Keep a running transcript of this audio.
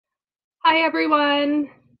Hi, everyone.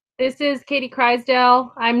 This is Katie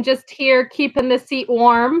Crysdale. I'm just here keeping the seat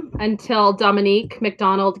warm until Dominique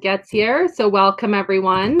McDonald gets here. So welcome,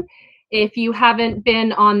 everyone. If you haven't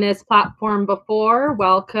been on this platform before,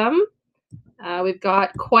 welcome. We've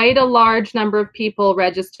got quite a large number of people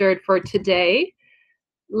registered for today.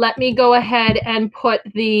 Let me go ahead and put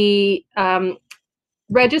the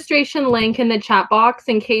registration link in the chat box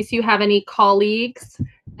in case you have any colleagues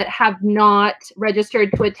that have not registered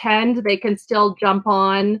to attend. They can still jump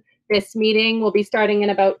on this meeting. We'll be starting in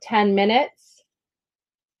about 10 minutes.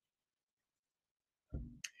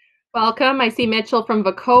 Welcome. I see Mitchell from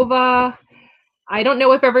Vacova. I don't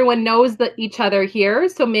know if everyone knows each other here,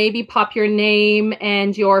 so maybe pop your name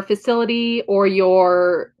and your facility or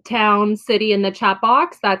your town, city in the chat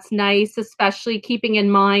box. That's nice, especially keeping in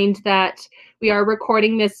mind that we are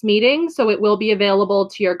recording this meeting, so it will be available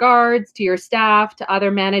to your guards, to your staff, to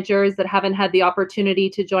other managers that haven't had the opportunity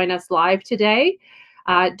to join us live today.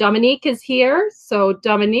 Dominique is here, so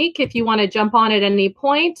Dominique, if you want to jump on at any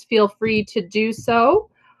point, feel free to do so.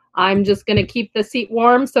 I'm just going to keep the seat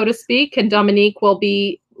warm, so to speak, and Dominique will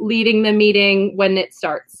be leading the meeting when it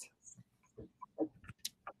starts.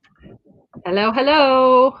 Hello,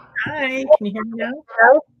 hello. Hi, can you hear me now?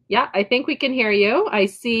 Yeah, I think we can hear you. I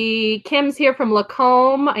see Kim's here from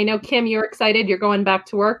Lacombe. I know, Kim, you're excited. You're going back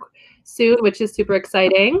to work soon, which is super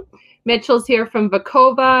exciting. Mitchell's here from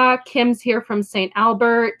Vacova. Kim's here from St.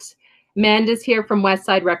 Albert. Amanda's here from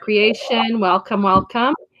Westside Recreation. Welcome,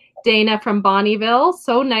 welcome. Dana from Bonnyville.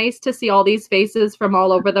 So nice to see all these faces from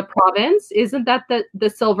all over the province. Isn't that the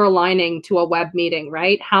silver lining to a web meeting,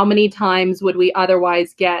 right? How many times would we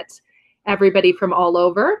otherwise get everybody from all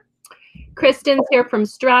over? Kristen's here from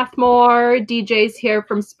Strathmore. DJ's here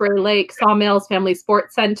from Spray Lake Sawmills Family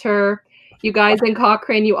Sports Center. You guys in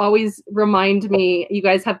Cochrane, you always remind me, you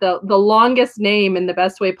guys have the longest name in the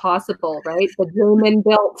best way possible, right? The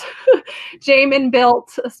Jamin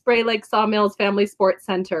built Spray Lake Sawmills Family Sports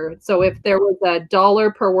Center. So if there was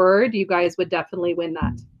 $1 per word, you guys would definitely win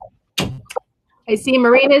that. I see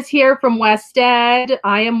Marina's here from West Ed.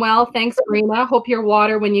 I am well. Thanks, Marina. Hope your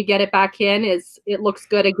water, when you get it back in, it looks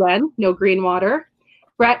good again. No green water.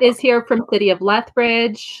 Brett is here from City of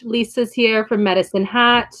Lethbridge. Lisa's here from Medicine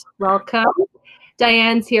Hat. Welcome.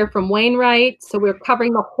 Diane's here from Wainwright. So we're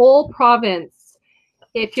covering the whole province.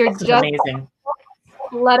 If you're just amazing,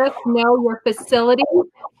 let us know your facility.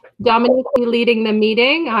 Dominique will be leading the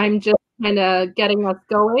meeting. I'm just kind of getting us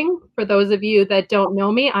going. For those of you that don't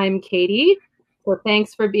know me, I'm Katie. So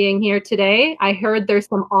thanks for being here today. I heard there's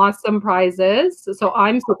some awesome prizes, so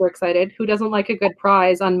I'm super excited. Who doesn't like a good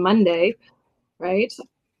prize on Monday, right?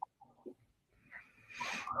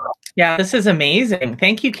 Yeah, this is amazing.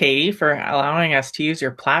 Thank you, Katie, for allowing us to use your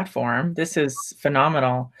platform. This is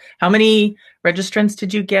phenomenal. How many registrants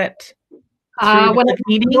did you get through the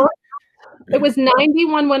meeting? It was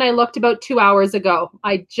 91 when I looked about 2 hours ago.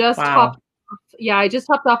 I just hopped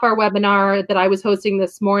off our webinar that I was hosting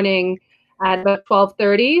this morning at about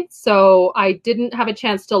 12:30. So I didn't have a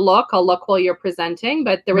chance to look. I'll look while you're presenting,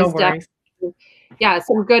 but there was definitely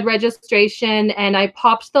some good registration, and I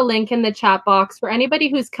popped the link in the chat box. For anybody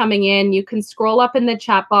who's coming in, you can scroll up in the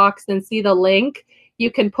chat box and see the link. You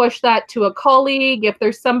can push that to a colleague. If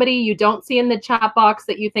there's somebody you don't see in the chat box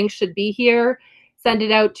that you think should be here, send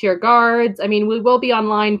it out to your guards. I mean, we will be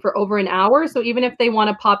online for over an hour, so even if they want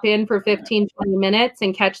to pop in for 15, 20 minutes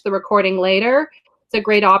and catch the recording later, it's a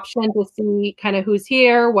great option to see kind of who's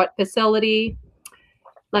here, what facility.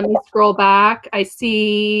 Let me scroll back. I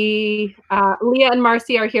see Leah and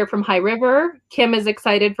Marcy are here from High River. Kim is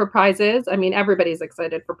excited for prizes. I mean, everybody's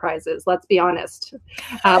excited for prizes. Let's be honest.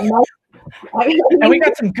 And we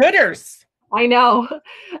got some gooders. I know.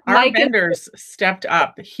 Our vendors stepped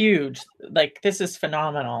up huge. Like, this is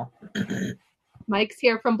phenomenal. Mike's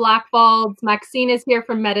here from Blackfalds. Maxine is here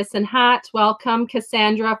from Medicine Hat. Welcome.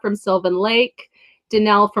 Cassandra from Sylvan Lake.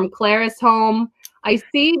 Danelle from Claris Home. I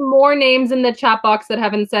see more names in the chat box that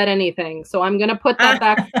haven't said anything, so I'm going to put that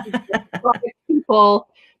back to people.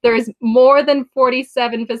 There's more than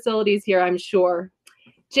 47 facilities here, I'm sure.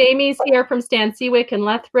 Jamie's here from Stan Seawick and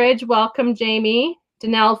Lethbridge. Welcome, Jamie.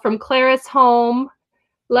 Danelle from Claris Home.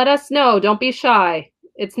 Let us know. Don't be shy.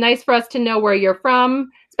 It's nice for us to know where you're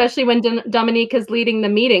from, especially when Dominique is leading the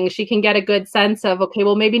meeting. She can get a good sense of, okay,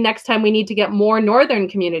 well, maybe next time we need to get more northern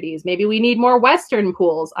communities. Maybe we need more western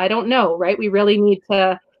pools. I don't know, right? We really need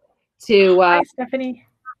to Hi, Stephanie.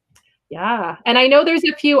 Yeah. And I know there's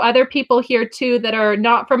a few other people here too that are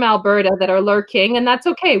not from Alberta that are lurking, and that's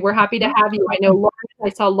okay. We're happy to have you. I know I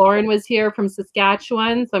saw Lauren was here from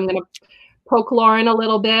Saskatchewan, so I'm going to poke Lauren a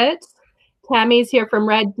little bit. Tammy's here from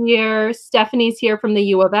Red Deer. Stephanie's here from the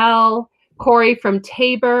U of L. Corey from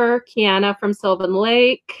Tabor, Kiana from Sylvan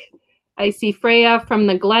Lake. I see Freya from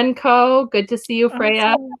the Glencoe. Good to see you,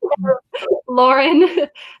 Freya. Awesome. Lauren.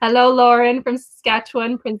 Hello, Lauren from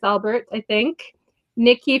Saskatchewan, Prince Albert, I think.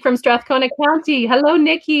 Nikki from Strathcona County. Hello,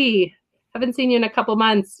 Nikki. Haven't seen you in a couple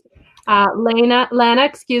months. Lana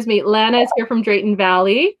is here from Drayton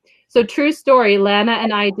Valley. So true story, Lana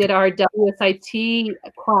and I did our WSIT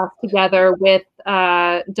class together with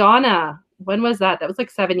Donna. When was that? That was like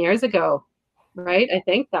 7 years ago, right? I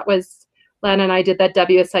think that was Lana and I did that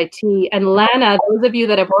WSIT. And Lana, those of you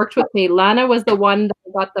that have worked with me, Lana was the one that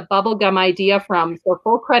I got the bubblegum idea from. So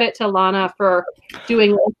full credit to Lana for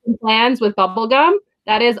doing lesson plans with bubblegum.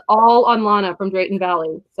 That is all on Lana from Drayton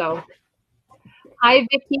Valley. So hi,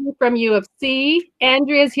 Vicky from U of C.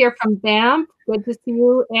 Andrea's here from Banff. Good to see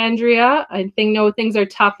you, Andrea. I think things are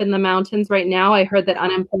tough in the mountains right now. I heard that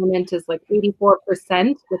unemployment is like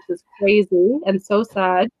 84%, which is crazy and so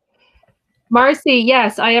sad. Marcy,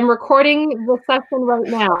 yes, I am recording the session right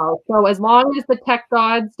now. So as long as the tech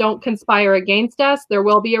gods don't conspire against us, there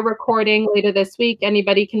will be a recording later this week.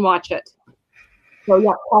 Anybody can watch it. So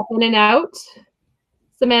yeah, pop in and out.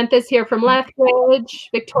 Samantha's here from Lethbridge.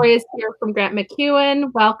 Victoria's here from Grant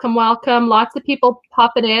McEwen. Welcome, welcome. Lots of people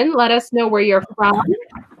popping in. Let us know where you're from.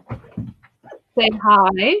 Say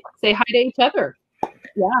hi. Say hi to each other.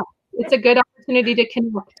 Yeah, it's a good opportunity to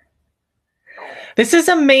connect. This is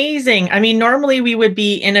amazing. I mean, normally we would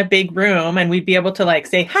be in a big room and we'd be able to like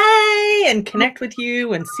say hi and connect with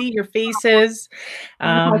you and see your faces.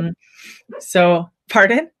 So,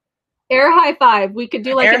 pardon? Air high five. We could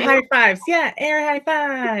do like air high fives. Yeah, air high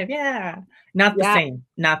five. Yeah. Not the same.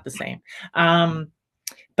 Not the same.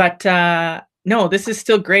 But no, this is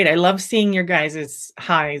still great. I love seeing your guys'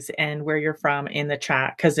 highs and where you're from in the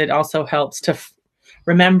chat because it also helps to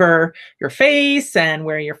remember your face and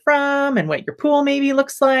where you're from and what your pool maybe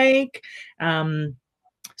looks like.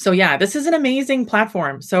 So yeah, this is an amazing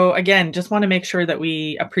platform. So again, just want to make sure that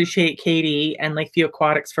we appreciate Katie and Lakeview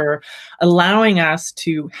Aquatics for allowing us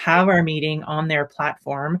to have our meeting on their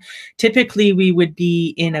platform. Typically, we would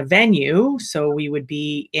be in a venue. So we would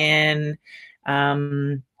be in,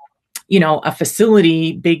 a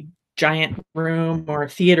facility, big giant room or a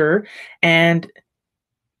theater. And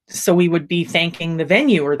so we would be thanking the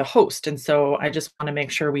venue or the host. And so I just want to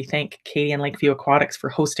make sure we thank Katie and Lakeview Aquatics for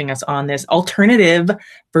hosting us on this alternative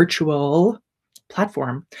virtual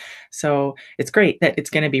platform. So it's great that it's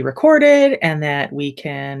going to be recorded and that we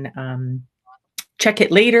can check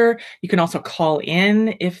it later. You can also call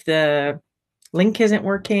in if the link isn't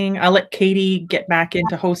working. I'll let Katie get back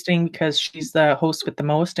into hosting because she's the host with the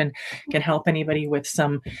most and can help anybody with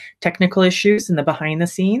some technical issues in the behind the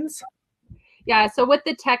scenes. Yeah, so with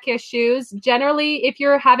the tech issues, generally, if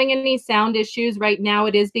you're having any sound issues right now,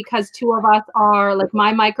 it is because two of us are, like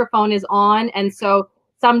my microphone is on. And so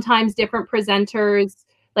sometimes different presenters,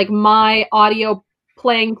 like my audio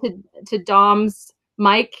playing to Dom's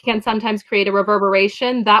mic can sometimes create a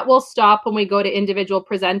reverberation. That will stop when we go to individual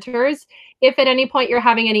presenters. If at any point you're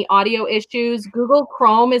having any audio issues, Google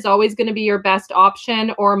Chrome is always going to be your best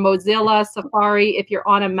option, or Mozilla, Safari if you're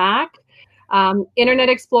on a Mac. Internet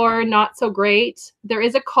Explorer, not so great. There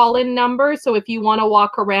is a call-in number, so if you want to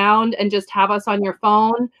walk around and just have us on your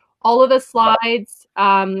phone, all of the slides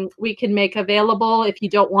we can make available. If you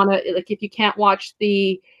don't want to, like if you can't watch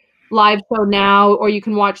the live show now, or you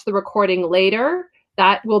can watch the recording later,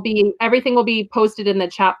 that will be, everything will be posted in the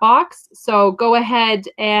chat box. So go ahead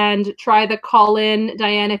and try the call-in,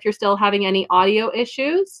 Diane, if you're still having any audio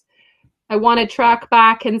issues. I want to track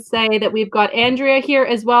back and say that we've got Andrea here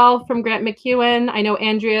as well from Grant McEwen. I know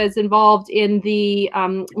Andrea is involved in the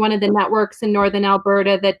one of the networks in Northern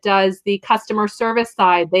Alberta that does the customer service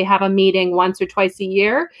side. They have a meeting once or twice a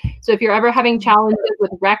year. So if you're ever having challenges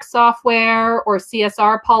with rec software or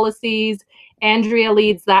CSR policies, Andrea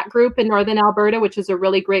leads that group in Northern Alberta, which is a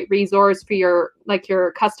really great resource for your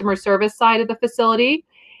customer service side of the facility.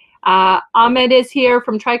 Ahmed is here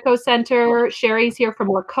from Trico Center. Sherry's here from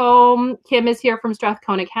Lacombe. Kim is here from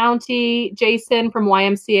Strathcona County. Jason from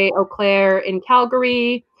YMCA Eau Claire in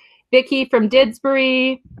Calgary. Vicky from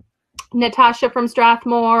Didsbury. Natasha from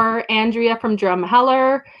Strathmore. Andrea from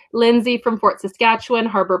Drumheller. Lindsay from Fort Saskatchewan,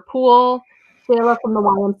 Harbour Pool. Shayla from the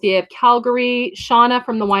YMCA of Calgary. Shauna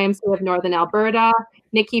from the YMCA of Northern Alberta.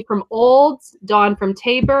 Nikki from Olds. Dawn from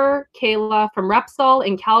Tabor. Kayla from Repsol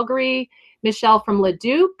in Calgary. Michelle from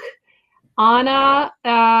Leduc. Anna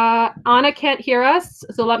can't hear us,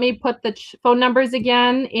 so let me put the phone numbers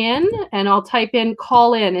again in, and I'll type in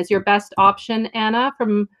call in is your best option, Anna,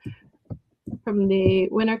 from the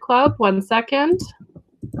Winter Club. 1 second.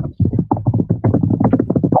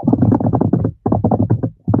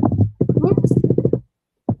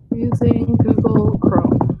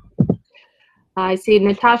 I see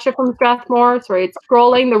Natasha from Strathmore. Sorry, it's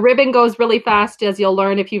scrolling. The ribbon goes really fast, as you'll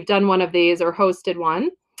learn if you've done one of these or hosted one.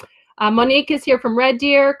 Monique is here from Red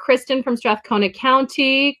Deer. Kristen from Strathcona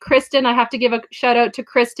County. Kristen, I have to give a shout out to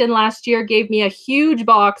Kristen. Last year gave me a huge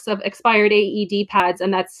box of expired AED pads,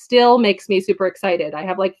 and that still makes me super excited. I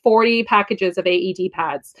have like 40 packages of AED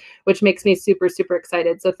pads, which makes me super, super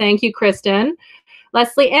excited. So thank you, Kristen.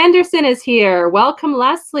 Leslie Anderson is here. Welcome,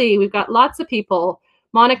 Leslie. We've got lots of people.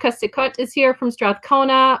 Monica Sikot is here from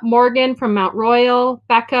Strathcona, Morgan from Mount Royal,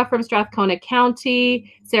 Becca from Strathcona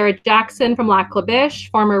County, Sarah Jackson from Lac La Biche,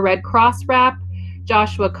 former Red Cross rep,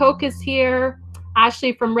 Joshua Koke is here,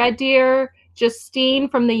 Ashley from Red Deer, Justine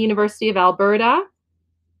from the University of Alberta,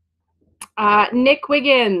 Nick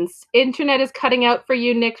Wiggins. Internet is cutting out for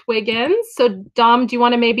you, Nick Wiggins. So Dom, do you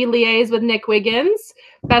want to maybe liaise with Nick Wiggins?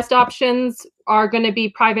 Best options are going to be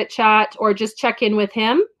private chat or just check in with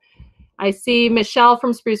him. I see Michelle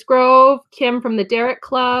from Spruce Grove, Kim from the Derrick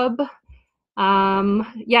Club.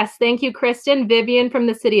 Yes, thank you, Kristen. Vivian from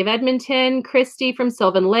the City of Edmonton, Christy from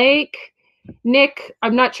Sylvan Lake. Nick,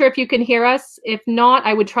 I'm not sure if you can hear us. If not,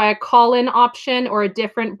 I would try a call-in option or a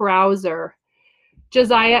different browser.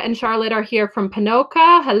 Josiah and Charlotte are here from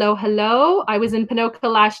Ponoka. Hello, hello. I was in Ponoka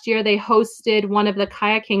last year. They hosted one of the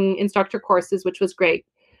kayaking instructor courses, which was great.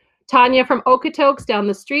 Tanya from Okotoks down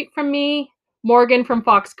the street from me. Morgan from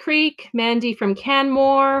Fox Creek, Mandy from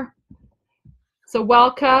Canmore. So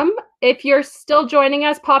welcome. If you're still joining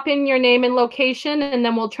us, pop in your name and location, and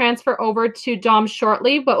then we'll transfer over to Dom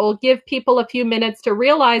shortly, but we'll give people a few minutes to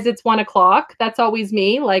realize it's 1 o'clock. That's always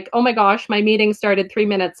me, like, oh my gosh, my meeting started 3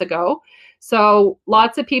 minutes ago. So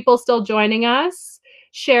lots of people still joining us.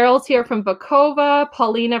 Cheryl's here from Vacova,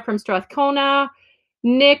 Paulina from Strathcona.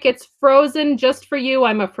 Nick, it's frozen just for you,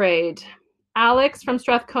 I'm afraid. Alex from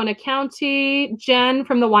Strathcona County, Jen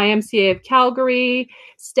from the YMCA of Calgary,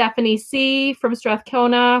 Stephanie C. from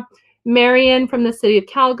Strathcona, Marion from the City of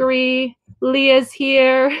Calgary, Leah's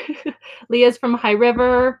here, Leah's from High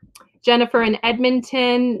River, Jennifer in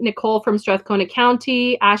Edmonton, Nicole from Strathcona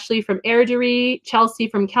County, Ashley from Airdrie, Chelsea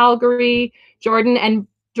from Calgary, Jordan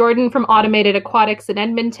from Automated Aquatics in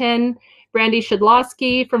Edmonton, Brandy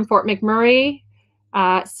Shedlowski from Fort McMurray,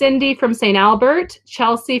 Cindy from St. Albert,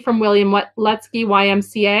 Chelsea from William Lutsky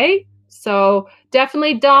YMCA. So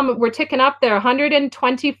definitely, Dom, we're ticking up there.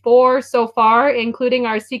 124 so far, including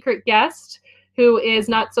our secret guest, who is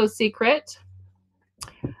not so secret.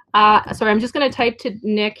 Sorry, I'm just going to type to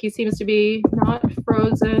Nick. He seems to be not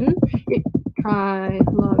frozen. Try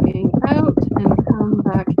logging out and come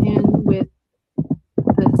back in with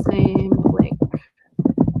the same link.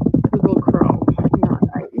 Google Chrome, not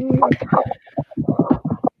IE.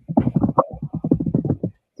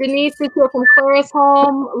 Denise is here from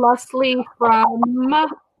Clarisholm, Leslie from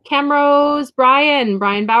Camrose, Brian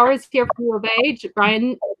Bowers here from U of A.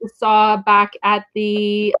 Brian saw back at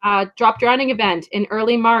the drop drowning event in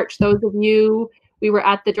early March. Those of you, we were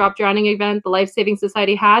at the drop drowning event the Life Saving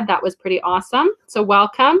Society had. That was pretty awesome. So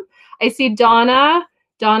welcome. I see Donna.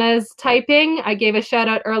 Donna's typing. I gave a shout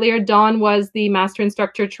out earlier. Dawn was the master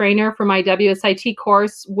instructor trainer for my WSIT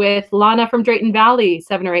course with Lana from Drayton Valley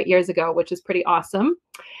 7 or 8 years ago, which is pretty awesome.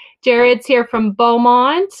 Jared's here from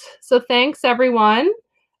Beaumont. So thanks, everyone.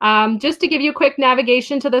 Just to give you a quick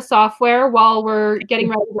navigation to the software while we're getting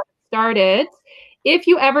ready to get started. If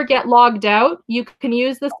you ever get logged out, you can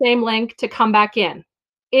use the same link to come back in.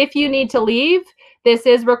 If you need to leave, this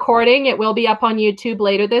is recording. It will be up on YouTube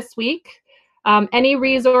later this week. Any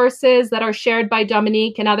resources that are shared by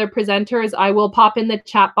Dominique and other presenters, I will pop in the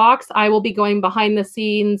chat box. I will be going behind the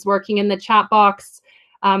scenes, working in the chat box,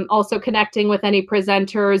 also connecting with any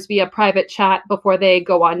presenters via private chat before they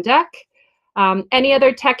go on deck. Any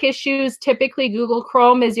other tech issues, typically Google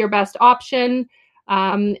Chrome is your best option.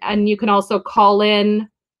 And you can also call in.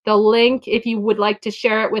 The link, if you would like to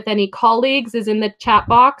share it with any colleagues, is in the chat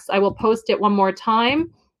box. I will post it one more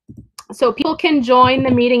time. So people can join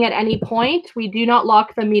the meeting at any point. We do not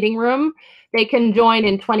lock the meeting room. They can join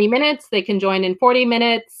in 20 minutes. They can join in 40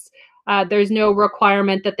 minutes. There's no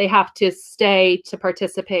requirement that they have to stay to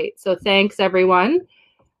participate. So thanks, everyone.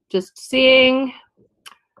 Just seeing.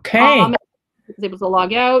 Okay. I was able to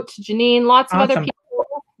log out. Janine, lots of other people.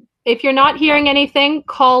 If you're not hearing anything,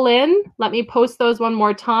 call in. Let me post those one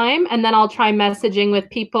more time, and then I'll try messaging with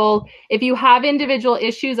people. If you have individual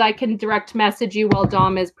issues, I can direct message you while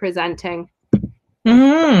Dom is presenting.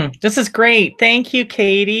 This is great. Thank you,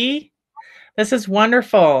 Katie. This is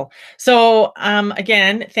wonderful. So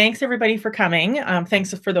again, thanks everybody for coming.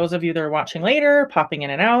 Thanks for those of you that are watching later, popping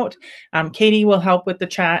in and out. Katie will help with the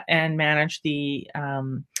chat and manage the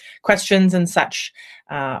questions and such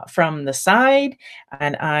from the side,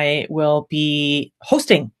 and I will be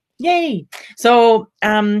hosting. Yay! So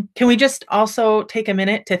can we just also take a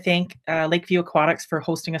minute to thank Lakeview Aquatics for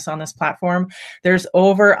hosting us on this platform? There's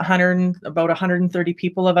over about 130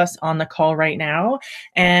 people of us on the call right now,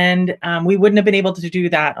 and we wouldn't have been able to do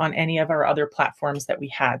that on any of our other platforms that we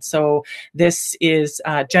had. So this is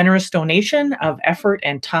a generous donation of effort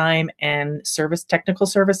and time and technical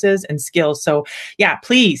services and skills. So yeah,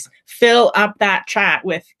 please fill up that chat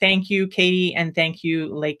with thank you, Katie, and thank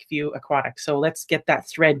you, Lakeview Aquatics. So let's get that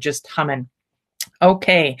thread just humming.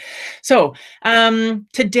 Okay, so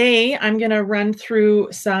today I'm going to run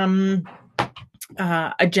through some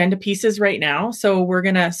agenda pieces right now. So we're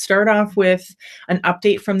going to start off with an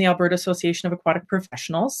update from the Alberta Association of Aquatic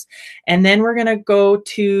Professionals. And then we're going to go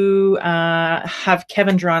to have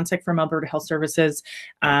Kevin Jeroncic from Alberta Health Services.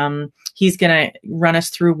 He's going to run us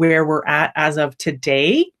through where we're at as of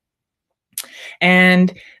today.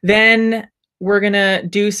 And then we're going to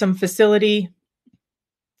do some facility.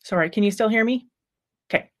 Sorry, can you still hear me?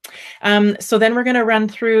 Okay. So then we're going to run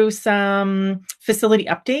through some facility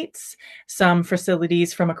updates, some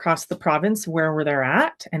facilities from across the province, where they're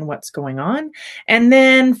at and what's going on. And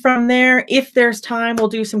then from there, if there's time, we'll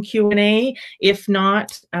do some Q&A. If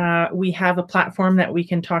not, we have a platform that we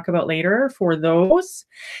can talk about later for those.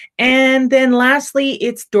 And then lastly,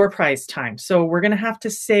 it's door prize time. So we're going to have to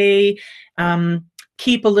say,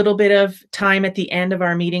 keep a little bit of time at the end of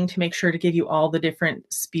our meeting to make sure to give you all the different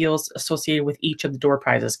spiels associated with each of the door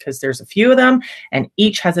prizes, because there's a few of them and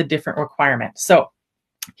each has a different requirement. So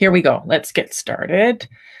here we go. Let's get started.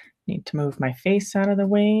 Need to move my face out of the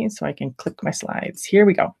way so I can click my slides. Here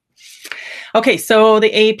we go. Okay, so the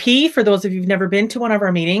AAP, for those of you who've never been to one of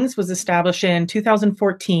our meetings, was established in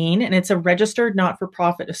 2014, and it's a registered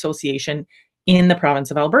not-for-profit association in the province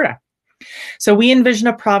of Alberta. So we envision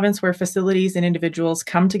a province where facilities and individuals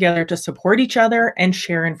come together to support each other and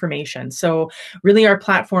share information. So really our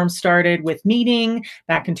platform started with meeting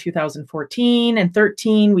back in 2014 and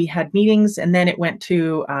 13. We had meetings, and then it went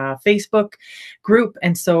to a Facebook group.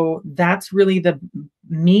 And so that's really the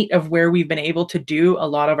meat of where we've been able to do a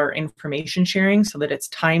lot of our information sharing so that it's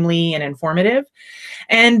timely and informative.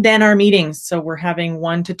 And then our meetings. So we're having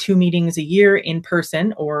 1 to 2 meetings a year in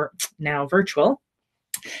person, or now virtual,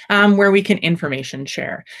 where we can information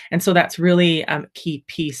share. And so that's really a key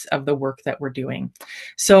piece of the work that we're doing.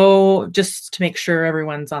 So just to make sure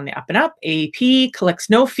everyone's on the up and up, AAP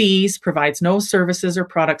collects no fees, provides no services or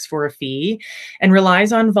products for a fee, and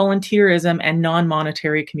relies on volunteerism and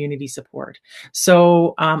non-monetary community support.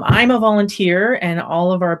 So I'm a volunteer, and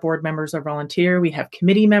all of our board members are volunteer. We have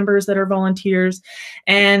committee members that are volunteers.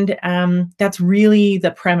 And that's really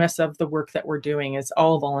the premise of the work that we're doing, is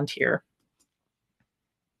all volunteer.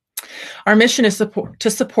 Our mission is to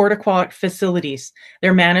support aquatic facilities,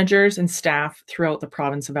 their managers and staff throughout the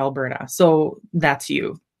province of Alberta. So that's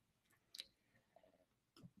you.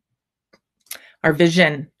 Our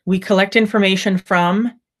vision: we collect information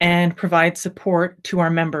from and provide support to our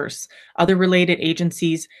members, other related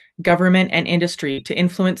agencies, government, and industry to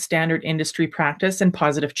influence standard industry practice and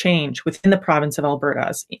positive change within the province of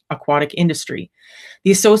Alberta's aquatic industry.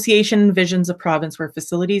 The association envisions a province where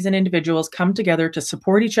facilities and individuals come together to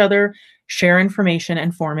support each other, share information,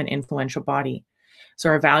 and form an influential body. So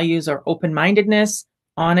our values are open-mindedness,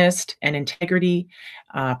 honest and integrity,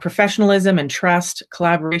 professionalism and trust,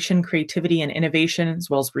 collaboration, creativity, and innovation, as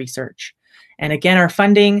well as research. And again, our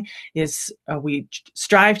funding is, we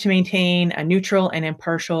strive to maintain a neutral and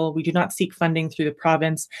impartial. We do not seek funding through the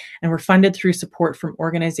province, and we're funded through support from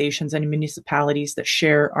organizations and municipalities that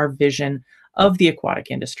share our vision of the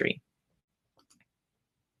aquatic industry.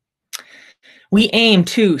 We aim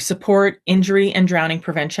to support injury and drowning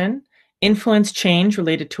prevention, influence change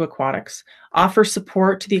related to aquatics, offer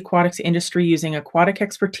support to the aquatics industry using aquatic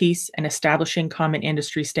expertise and establishing common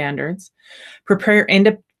industry standards, prepare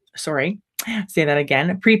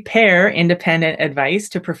independent advice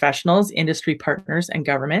to professionals, industry partners, and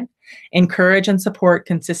government, encourage and support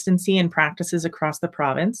consistency in practices across the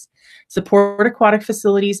province, support aquatic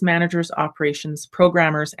facilities, managers, operations,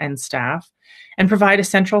 programmers, and staff, and provide a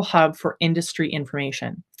central hub for industry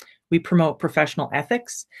information. We promote professional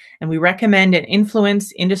ethics, and we recommend and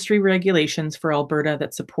influence industry regulations for Alberta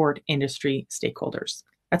that support industry stakeholders.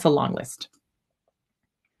 That's a long list.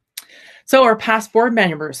 So our past board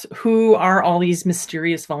members, who are all these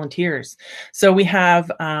mysterious volunteers? So we have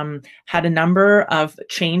had a number of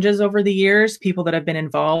changes over the years, people that have been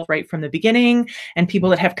involved right from the beginning and people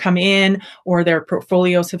that have come in or their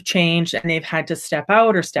portfolios have changed and they've had to step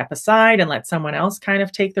out or step aside and let someone else kind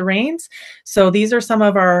of take the reins. So these are some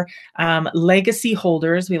of our legacy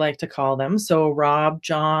holders, we like to call them. So Rob,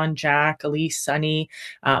 John, Jack, Elise, Sunny,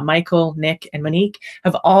 Michael, Nick, and Monique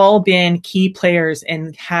have all been key players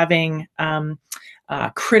in having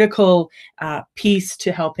critical piece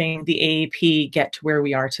to helping the AAP get to where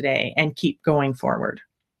we are today and keep going forward.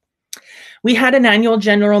 We had an annual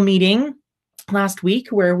general meeting last week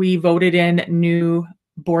where we voted in new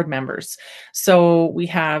board members. So we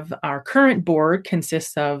have our current board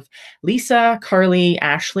consists of Lisa, Carley,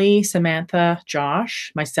 Ashley, Samantha,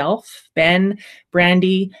 Josh, myself, Ben,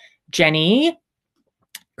 Brandy, Jenny,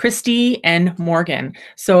 Christy, and Morgan.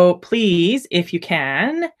 So please, if you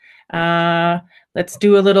can, let's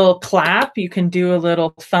do a little clap. You can do a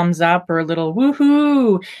little thumbs up or a little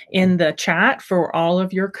woohoo in the chat for all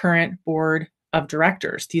of your current board of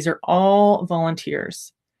directors. These are all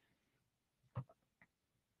volunteers.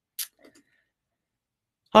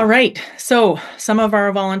 All right, so some of our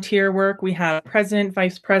volunteer work, we have president,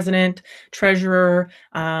 vice president, treasurer,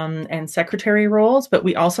 and secretary roles, but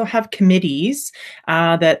we also have committees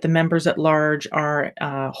that the members at large are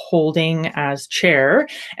holding as chair.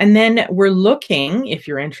 And then we're looking, if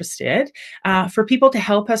you're interested, for people to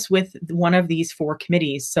help us with one of these 4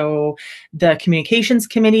 committees. So the communications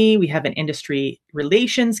committee, we have an industry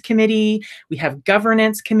relations committee, we have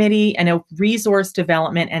governance committee, and a resource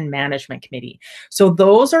development and management committee. So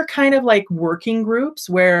those are kind of like working groups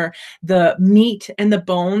where the meat and the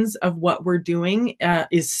bones of what we're doing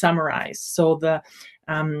is summarized. So the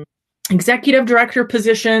executive director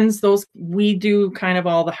positions, those we do kind of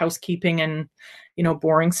all the housekeeping and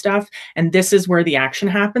boring stuff. And this is where the action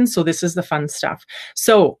happens. So this is the fun stuff.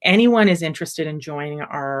 So anyone is interested in joining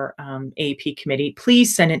our AAP committee,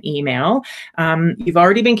 please send an email. You've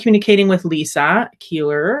already been communicating with Lisa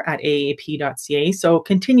Keeler at aap.ca. So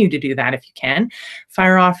continue to do that if you can.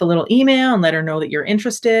 Fire off a little email and let her know that you're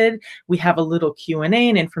interested. We have a little Q&A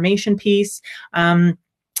and information piece. And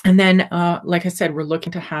then, like I said, we're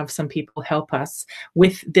looking to have some people help us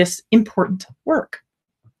with this important work.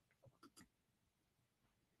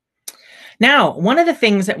 Now, one of the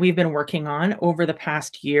things that we've been working on over the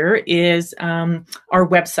past year is our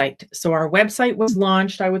website. So our website was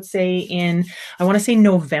launched, I would say I want to say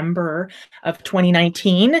November of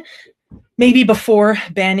 2019, maybe before.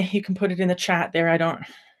 Ben, you can put it in the chat there.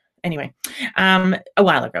 Anyway, a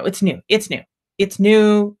while ago. It's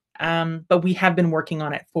new. But we have been working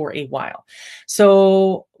on it for a while.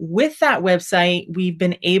 So with that website, we've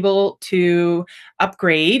been able to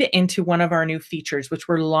upgrade into one of our new features, which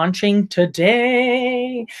we're launching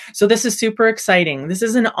today. So this is super exciting. This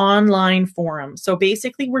is an online forum. So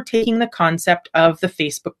basically, we're taking the concept of the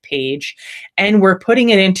Facebook page and we're putting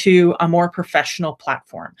it into a more professional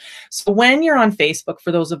platform. So when you're on Facebook,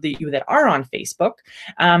 for those of you that are on Facebook,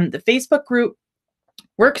 the Facebook group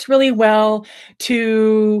works really well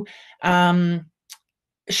to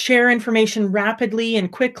share information rapidly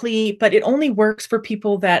and quickly, but it only works for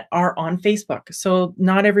people that are on Facebook. So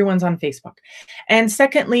not everyone's on Facebook. And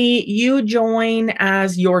secondly, you join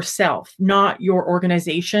as yourself, not your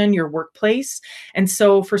organization, your workplace. And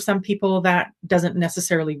so for some people that doesn't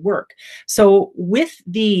necessarily work. So with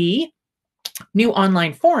the new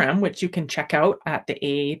online forum, which you can check out at the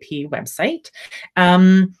AAP website,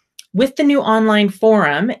 with the new online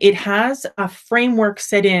forum, it has a framework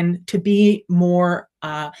set in to be more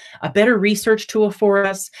a better research tool for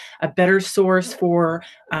us, a better source for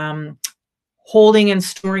holding and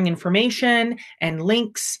storing information and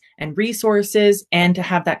links and resources, and to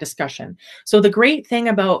have that discussion. So the great thing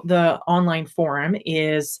about the online forum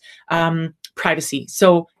is privacy.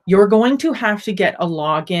 So you're going to have to get a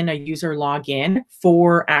user login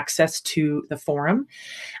for access to the forum.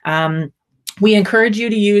 We encourage you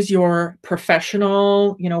to use your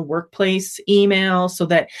professional, workplace email so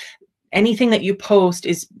that anything that you post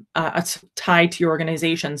is tied to your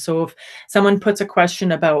organization. So if someone puts a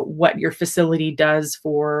question about what your facility does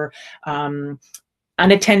for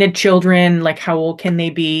unattended children, like how old can they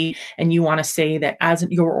be, and you want to say that as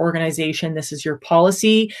your organization, this is your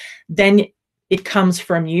policy, then it comes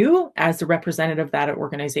from you as the representative of that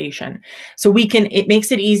organization. So it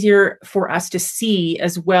makes it easier for us to see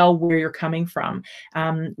as well where you're coming from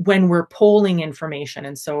when we're polling information.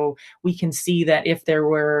 And so we can see that if there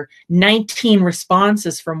were 19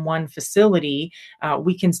 responses from one facility,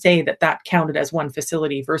 we can say that that counted as one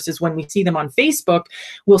facility, versus when we see them on Facebook,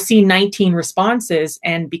 we'll see 19 responses.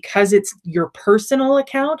 And because it's your personal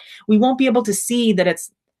account, we won't be able to see that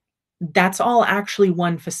that's all actually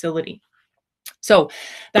one facility. So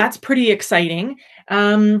that's pretty exciting.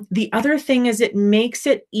 The other thing is it makes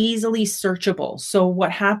it easily searchable. So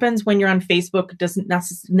what happens when you're on Facebook doesn't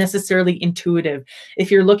necessarily intuitive. If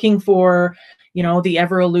you're looking for, the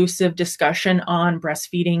ever elusive discussion on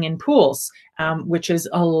breastfeeding in pools, which is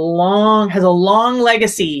has a long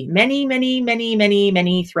legacy,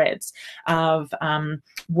 many threads of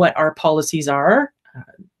what our policies are.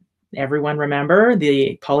 Everyone remember,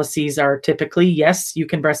 the policies are typically, yes, you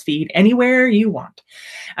can breastfeed anywhere you want.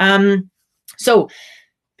 So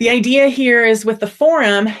the idea here is with the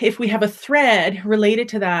forum, if we have a thread related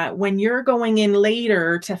to that, when you're going in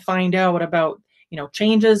later to find out about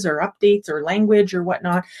changes or updates or language or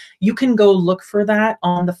whatnot, you can go look for that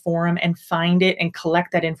on the forum and find it and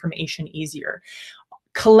collect that information easier.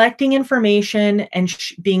 Collecting information and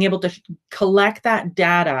being able to collect that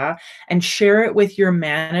data and share it with your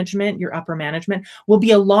management, your upper management, will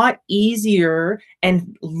be a lot easier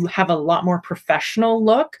and have a lot more professional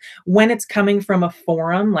look when it's coming from a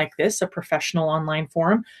forum like this, a professional online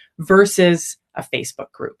forum, versus a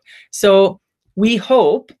Facebook group. So we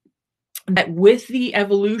hope that with the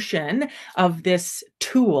evolution of this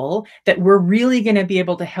tool, that we're really going to be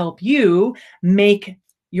able to help you make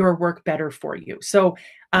your work better for you. So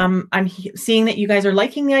I'm seeing that you guys are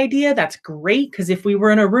liking the idea. That's great, because if we were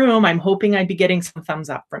in a room, I'm hoping I'd be getting some thumbs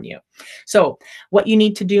up from you. So what you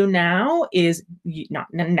need to do now is, not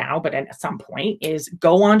now, but at some point, is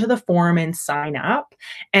go onto the forum and sign up,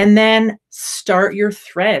 and then start your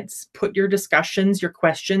threads. Put your discussions, your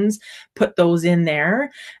questions, put those in there.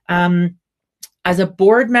 As a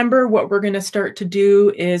board member, what we're going to start to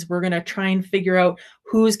do is we're going to try and figure out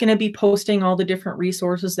who's going to be posting all the different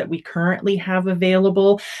resources that we currently have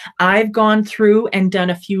available. I've gone through and done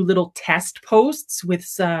a few little test posts with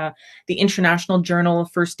the International Journal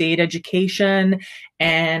of First Aid Education,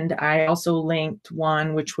 and I also linked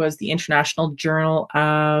one which was the International Journal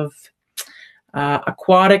of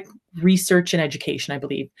Aquatic Research and Education, I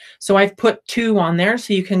believe. So I've put 2 on there,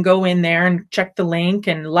 so you can go in there and check the link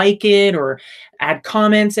and like it or add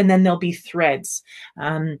comments, and then there'll be threads.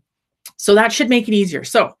 So that should make it easier.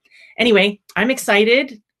 So anyway, I'm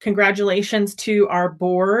excited. Congratulations to our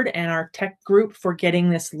board and our tech group for getting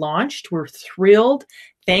this launched. We're thrilled.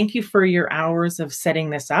 Thank you for your hours of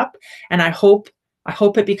setting this up, and I hope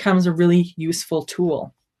it becomes a really useful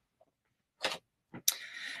tool.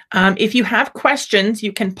 If you have questions,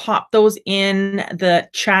 you can pop those in the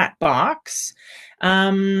chat box.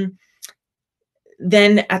 Then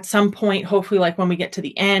at some point, hopefully like when we get to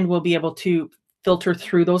the end, we'll be able to filter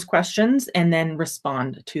through those questions and then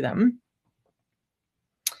respond to them.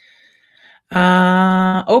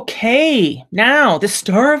 Okay, now the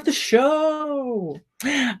star of the show.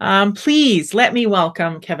 Please let me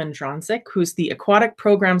welcome Kevin Jeroncic, who's the Aquatic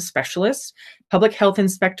Program Specialist, Public Health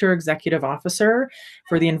Inspector Executive Officer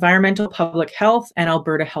for the Environmental Public Health and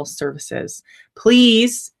Alberta Health Services.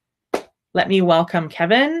 Please let me welcome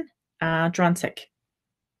Kevin Jeroncic,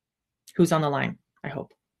 who's on the line, I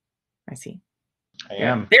hope. I see. I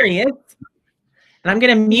am. There he is. And I'm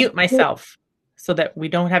going to mute myself so that we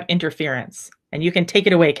don't have interference. And you can take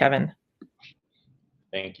it away, Kevin.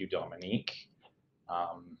 Thank you, Dominique.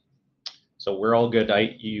 So we're all good.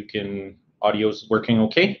 Audio's working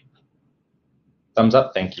okay? Thumbs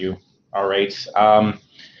up, thank you. All right.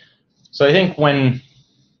 So I think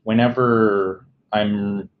whenever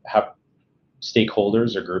have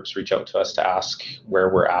stakeholders or groups reach out to us to ask where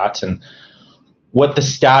we're at and what the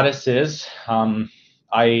status is,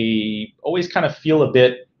 I always kind of feel a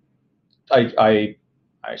bit, I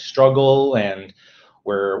struggle, and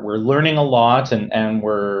we're learning a lot, and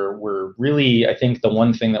we're really, I think the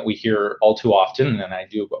one thing that we hear all too often, and I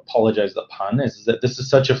do apologize the pun, is that this is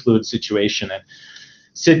such a fluid situation,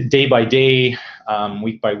 and day by day,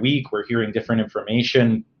 week by week, we're hearing different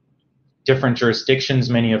information, different jurisdictions.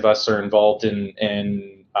 Many of us are involved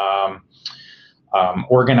in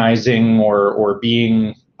organizing or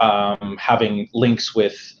being having links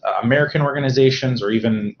with American organizations or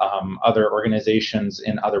even other organizations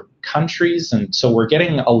in other countries. And so we're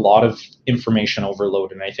getting a lot of information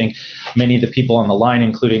overload. And I think many of the people on the line,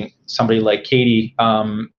 including somebody like Katie,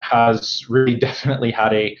 has really definitely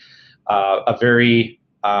had a very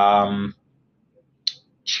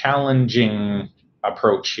challenging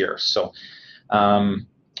approach here. So, oh,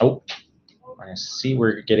 I see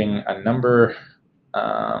we're getting a number.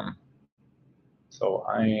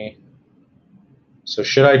 So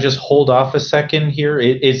should I just hold off a second here?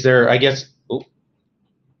 Is there, I guess, oh.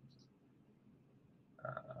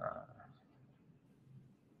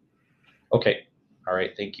 Okay, all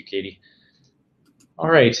right, thank you, Katie. All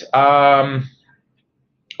right, okie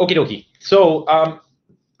dokie. So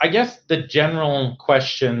I guess the general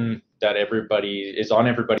question that is on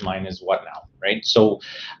everybody's mind is what now, right? So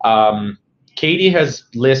Katie has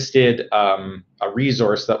listed a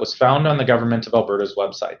resource that was found on the Government of Alberta's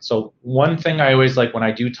website. So one thing I always like when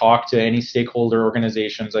I do talk to any stakeholder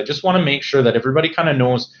organizations, I just want to make sure that everybody kind of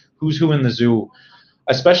knows who's who in the zoo,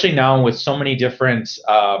 especially now with so many different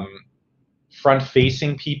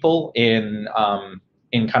front-facing people in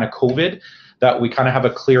kind of COVID, that we kind of have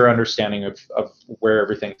a clear understanding of where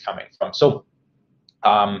everything's coming from. So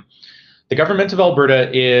the Government of Alberta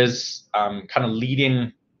is kind of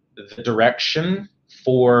leading the direction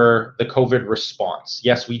for the COVID response.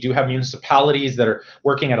 Yes, we do have municipalities that are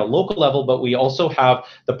working at a local level, but we also have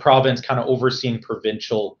the province kind of overseeing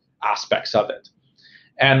provincial aspects of it.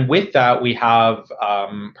 And with that, we have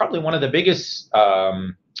probably one of the biggest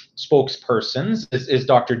spokespersons is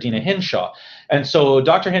Dr. Dina Hinshaw. And so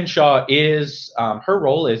Dr. Hinshaw is, her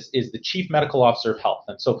role is the Chief Medical Officer of Health.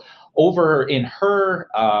 And so over in her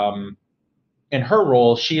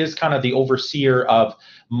role, she is kind of the overseer of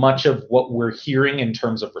much of what we're hearing in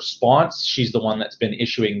terms of response. She's the one that's been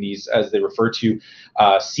issuing these, as they refer to,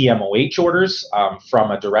 CMOH orders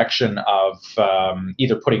from a direction of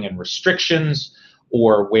either putting in restrictions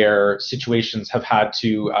or where situations have had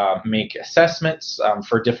to make assessments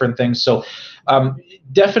for different things. So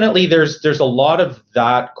definitely there's a lot of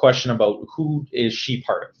that question about who is she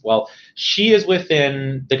part of. Well, she is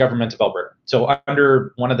within the Government of Alberta. So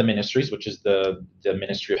under one of the ministries, which is the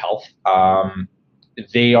Ministry of Health,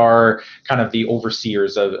 they are kind of the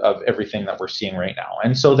overseers of everything that we're seeing right now.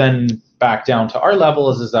 And so then back down to our level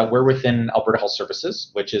is that we're within Alberta Health Services,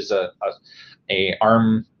 which is an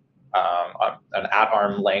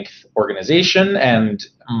at-arm length organization. And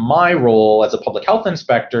my role as a public health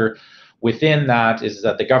inspector within that is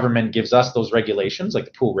that the government gives us those regulations, like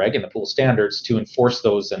the pool reg and the pool standards, to enforce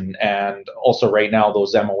those. And also right now,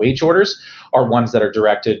 those MOH orders are ones that are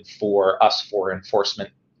directed for us for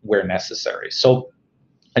enforcement where necessary. So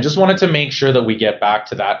I just wanted to make sure that we get back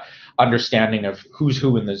to that understanding of who's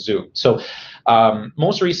who in the zoo. So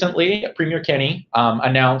most recently, Premier Kenney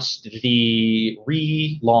announced the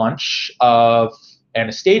relaunch of and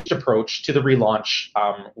a staged approach to the relaunch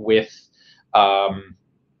with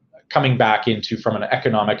coming back into from an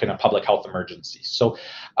economic and a public health emergency. So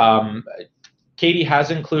Katie has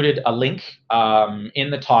included a link in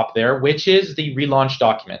the top there, which is the relaunch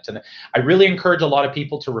document. And I really encourage a lot of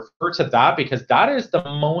people to refer to that because that is the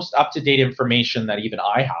most up-to-date information that even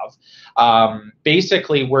I have.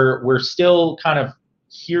 Basically, we're still kind of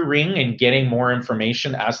hearing and getting more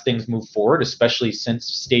information as things move forward, especially since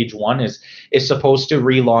stage one is supposed to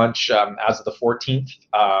relaunch as of the 14th.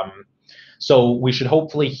 So we should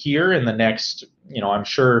hopefully hear in the next, I'm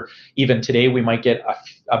sure even today we might get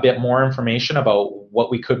a bit more information about what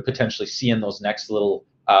we could potentially see in those next little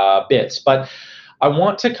bits. But I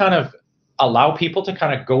want to kind of allow people to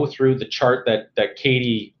kind of go through the chart that that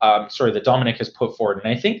Dominic has put forward.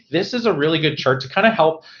 And I think this is a really good chart to kind of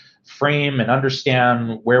help frame and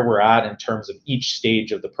understand where we're at in terms of each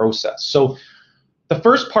stage of the process. So the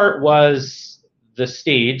first part was the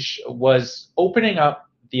stage was opening up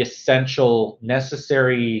the essential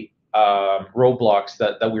necessary roadblocks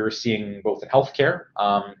that we were seeing both in healthcare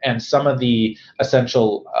and some of the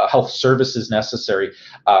essential health services necessary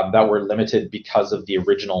that were limited because of the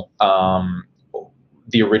original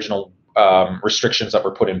restrictions that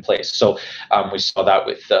were put in place. So we saw that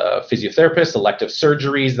with physiotherapists, elective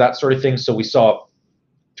surgeries, that sort of thing. So we saw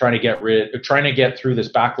trying to get through this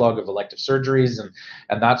backlog of elective surgeries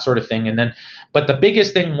and that sort of thing. And then, but the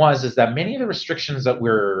biggest thing is that many of the restrictions that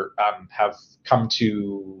have come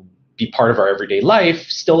to be part of our everyday life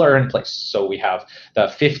still are in place. So we have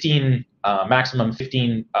the maximum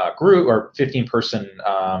 15 group or 15 person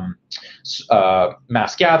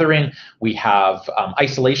mass gathering. We have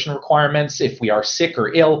isolation requirements if we are sick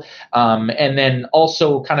or ill. And then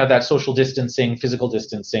also kind of that social distancing, physical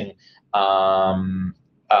distancing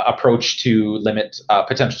approach to limit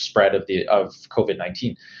potential spread of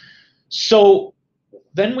COVID-19. So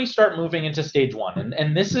then we start moving into stage one.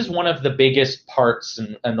 And this is one of the biggest parts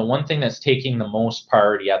and the one thing that's taking the most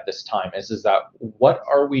priority at this time is that what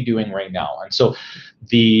are we doing right now? And so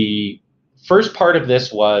the first part of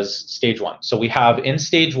this was stage 1. So we have in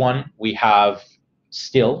stage 1, we have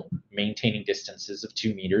still maintaining distances of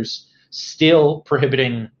 2 meters, still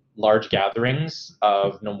prohibiting large gatherings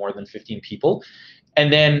of no more than 15 people,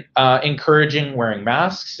 and then encouraging wearing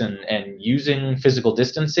masks and using physical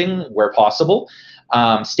distancing where possible,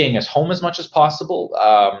 staying at home as much as possible,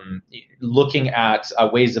 looking at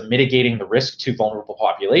ways of mitigating the risk to vulnerable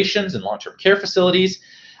populations and long-term care facilities,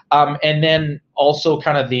 and then also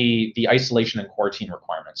kind of the isolation and quarantine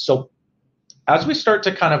requirements. So as we start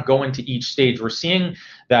to kind of go into each stage, we're seeing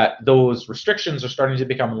that those restrictions are starting to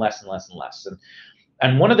become less and less and less.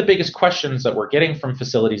 And one of the biggest questions that we're getting from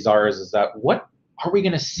facilities is that what are we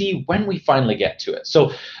going to see when we finally get to it?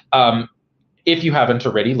 So if you haven't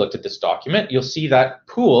already looked at this document, you'll see that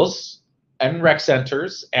pools and rec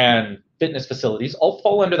centers and fitness facilities all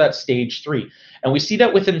fall under that stage 3. And we see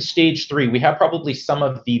that within stage 3, we have probably some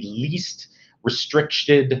of the least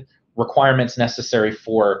restricted requirements necessary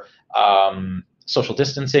for social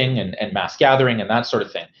distancing and mass gathering and that sort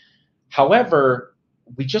of thing. However,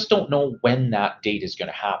 we just don't know when that date is going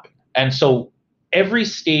to happen. And so every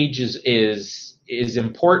stage is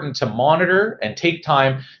important to monitor and take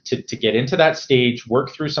time to get into that stage,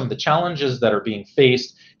 work through some of the challenges that are being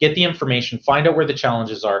faced, get the information, find out where the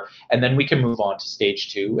challenges are, and then we can move on to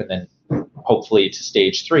stage 2 and then hopefully to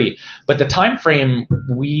stage 3. But the time frame,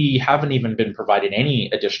 we haven't even been provided any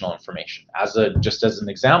additional information. Just as an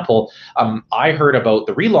example, I heard about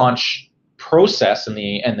the relaunch process and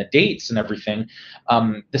the dates and everything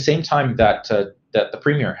the same time that the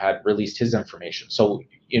premier had released his information. So,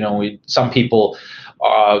 some people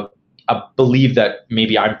believe that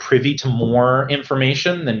maybe I'm privy to more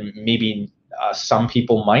information than maybe some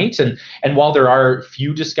people might. And while there are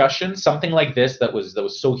few discussions, something like this that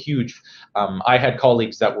was so huge, I had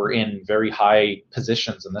colleagues that were in very high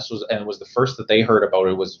positions, and it was the first that they heard about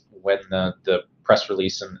it was when the press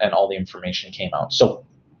release and all the information came out. So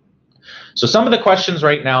some of the questions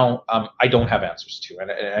right now, I don't have answers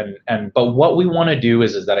to, but what we want to do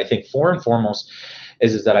is that I think first and foremost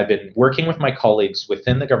is that I've been working with my colleagues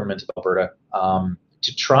within the government of Alberta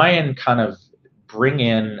to try and kind of bring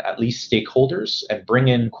in at least stakeholders and bring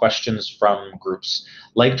in questions from groups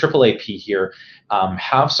like AAAP here,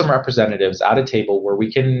 have some representatives at a table where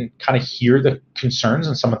we can kind of hear the concerns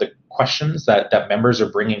and some of the questions that members are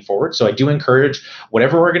bringing forward. So I do encourage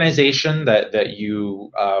whatever organization that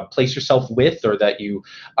you place yourself with or that you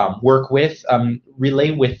work with, relay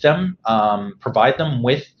with them, provide them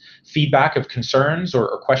with feedback of concerns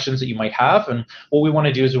or questions that you might have. And what we want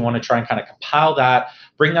to do is we want to try and kind of compile that,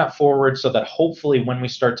 bring that forward so that hopefully when we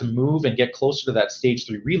start to move and get closer to that stage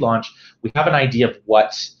 3 relaunch, we have an idea of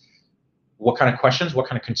what kind of questions, what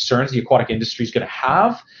kind of concerns the aquatic industry is going to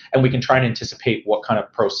have, and we can try and anticipate what kind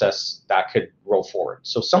of process that could roll forward.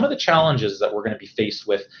 So some of the challenges that we're going to be faced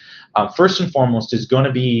with, first and foremost, is going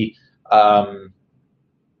to be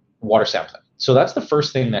water sampling. So that's the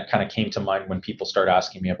first thing that kind of came to mind when people start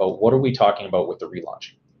asking me about what are we talking about with the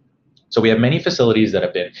relaunch. So we have many facilities that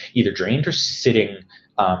have been either drained or sitting,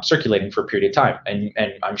 circulating for a period of time. And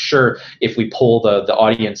I'm sure if we poll the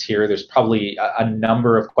audience here, there's probably a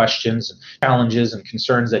number of questions, and challenges, and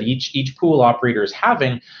concerns that each pool operator is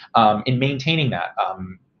having in maintaining that.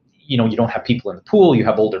 You don't have people in the pool, you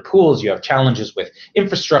have older pools, you have challenges with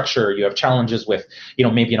infrastructure, you have challenges with,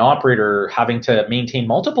 maybe an operator having to maintain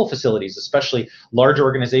multiple facilities, especially large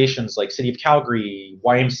organizations like City of Calgary,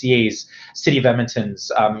 YMCA's, City of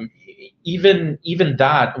Edmonton's. Even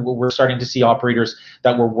that, we're starting to see operators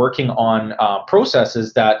that were working on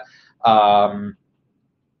processes that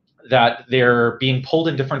they're being pulled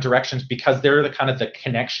in different directions because they're the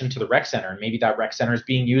connection to the rec center. And maybe that rec center is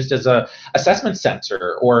being used as a assessment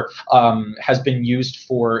center or has been used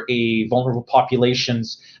for a vulnerable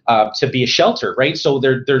populations to be a shelter, right? So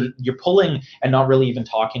you're pulling and not really even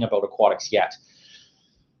talking about aquatics yet.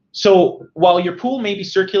 So while your pool may be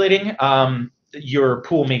circulating, your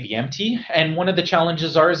pool may be empty. And one of the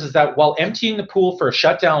challenges is that while emptying the pool for a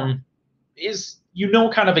shutdown is,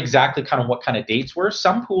 kind of exactly kind of what kind of dates were,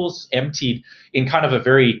 some pools emptied in kind of a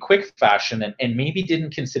very quick fashion and maybe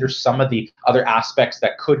didn't consider some of the other aspects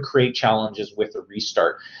that could create challenges with a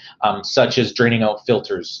restart, such as draining out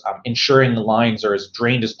filters, ensuring the lines are as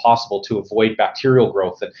drained as possible to avoid bacterial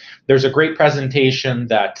growth. And there's a great presentation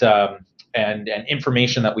that and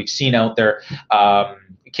information that we've seen out there.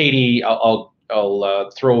 Katie, I'll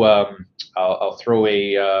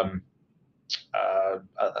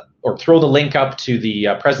throw the link up to the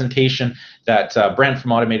presentation that Brent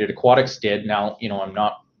from Automated Aquatics did. Now,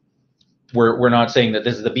 we're not saying that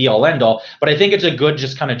this is the be all end all, but I think it's a good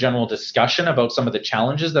just kind of general discussion about some of the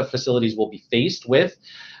challenges that facilities will be faced with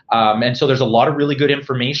And so there's a lot of really good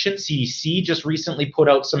information. CDC just recently put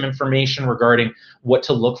out some information regarding what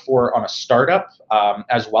to look for on a startup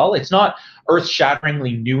as well. It's not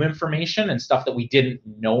earth-shatteringly new information and stuff that we didn't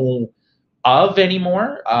know of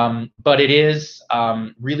anymore, but it is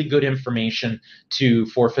really good information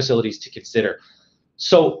for facilities to consider.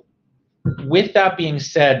 So with that being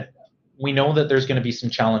said, we know that there's going to be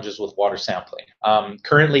some challenges with water sampling.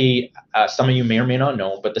 Currently, some of you may or may not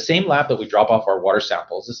know, but the same lab that we drop off our water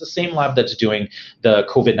samples is the same lab that's doing the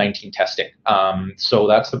COVID-19 testing. So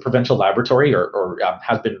that's the provincial laboratory, or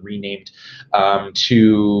has been renamed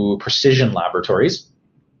to Precision Laboratories,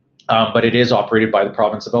 but it is operated by the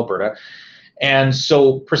province of Alberta. And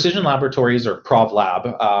so Precision Laboratories, or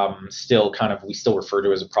ProvLab, we still refer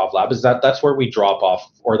to as a ProvLab, that's where we drop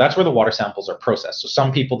off, or that's where the water samples are processed. So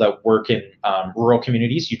some people that work in rural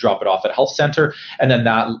communities, you drop it off at a health center, and then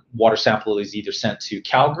that water sample is either sent to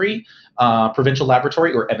Calgary Provincial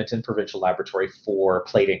Laboratory or Edmonton Provincial Laboratory for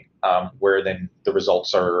plating, where then the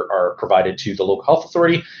results are provided to the local health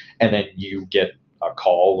authority, and then you get a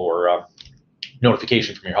call or a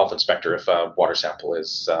notification from your health inspector if a water sample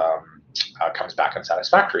is comes back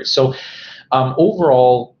unsatisfactory. So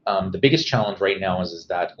overall, the biggest challenge right now is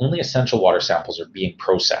that only essential water samples are being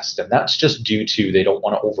processed, and that's just due to they don't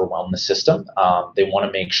want to overwhelm the system. They want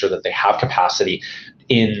to make sure that they have capacity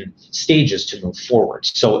in stages to move forward.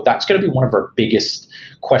 So that's going to be one of our biggest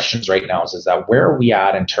questions right now is that where are we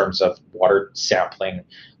at in terms of water sampling,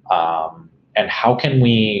 and what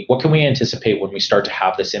can we anticipate when we start to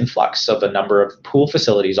have this influx of a number of pool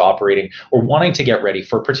facilities operating or wanting to get ready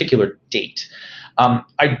for a particular date?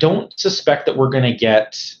 I don't suspect that we're going to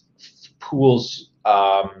get pools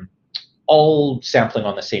all sampling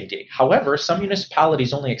on the same day. However, some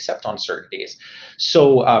municipalities only accept on certain days,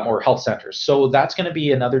 so or health centers. So that's going to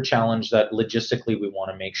be another challenge that logistically we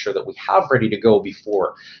want to make sure that we have ready to go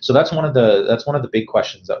before. So that's one of the big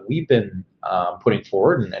questions that we've been putting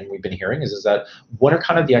forward and we've been hearing is that what are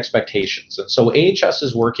kind of the expectations? And so AHS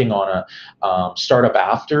is working on a startup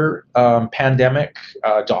after pandemic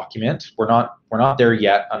document. We're not there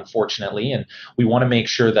yet, unfortunately, and we want to make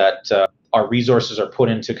sure that our resources are put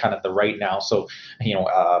into kind of the right now. So,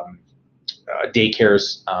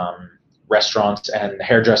 daycares, restaurants, and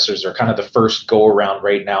hairdressers are kind of the first go around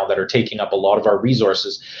right now that are taking up a lot of our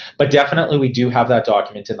resources. But definitely, we do have that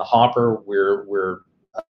document in the hopper. We're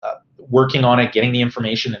working on it, getting the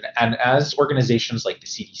information, and as organizations like the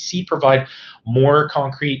CDC provide more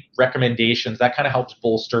concrete recommendations, that kind of helps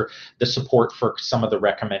bolster the support for some of the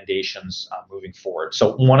recommendations moving forward.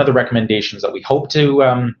 So one of the recommendations that we hope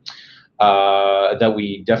to that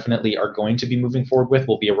we definitely are going to be moving forward with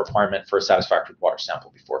will be a requirement for a satisfactory water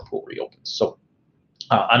sample before a pool reopens. So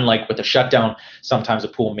unlike with a shutdown, sometimes a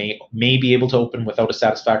pool may be able to open without a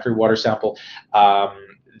satisfactory water sample.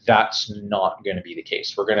 That's not going to be the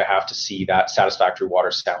case. We're going to have to see that satisfactory water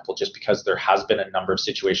sample just because there has been a number of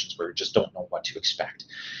situations where we just don't know what to expect.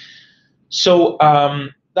 So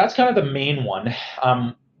that's kind of the main one.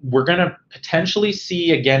 We're going to potentially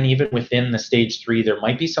see, again, even within the stage 3, there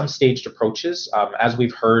might be some staged approaches, as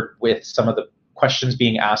we've heard with some of the questions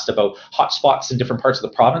being asked about hotspots in different parts of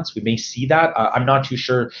the province. We may see that. I'm not too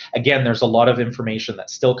sure. Again, there's a lot of information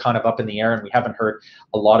that's still kind of up in the air, and we haven't heard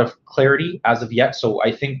a lot of clarity as of yet. So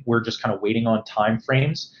I think we're just kind of waiting on time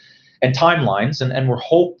frames and timelines, and we're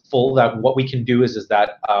hopeful that what we can do is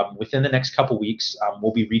that within the next couple weeks,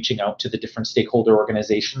 we'll be reaching out to the different stakeholder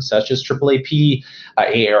organizations such as AAAP,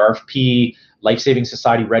 AARP, Life Saving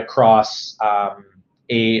Society, Red Cross,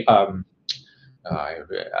 AOPA,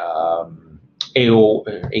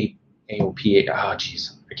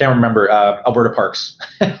 I can't remember, Alberta Parks.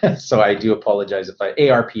 So I do apologize if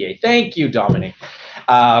ARPA. Thank you, Dominic.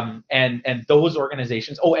 And those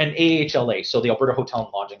organizations, and AHLA, so the Alberta Hotel and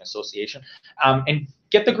Lodging Association, and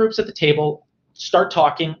get the groups at the table, start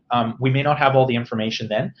talking. We may not have all the information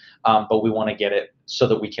then, but we want to get it so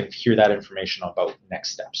that we can hear that information about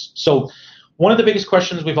next steps. So one of the biggest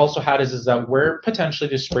questions we've also had is that where potentially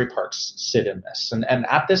do spray parks sit in this? And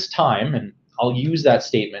at this time, and I'll use that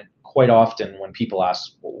statement quite often when people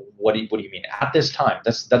ask, well, what do you mean? At this time,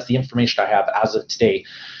 that's the information I have as of today.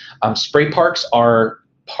 Spray parks are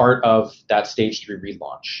part of that stage 3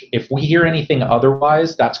 relaunch. If we hear anything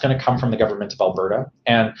otherwise, that's going to come from the government of Alberta.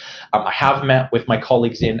 And I have met with my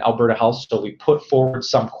colleagues in Alberta Health, so we put forward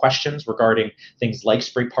some questions regarding things like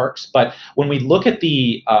spray parks. But when we look at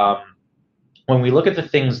the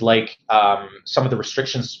things like some of the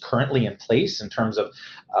restrictions currently in place in terms of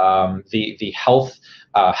the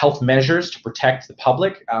health measures to protect the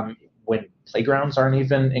public, when playgrounds aren't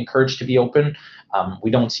even encouraged to be open,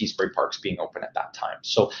 we don't see spray parks being open at that time.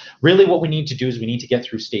 So really what we need to do is we need to get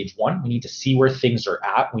through stage one. We need to see where things are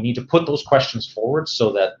at. We need to put those questions forward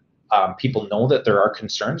so that people know that there are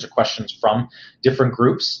concerns or questions from different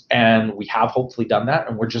groups, and we have hopefully done that,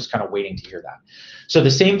 and we're just kind of waiting to hear that. So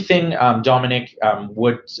the same thing, Dominic,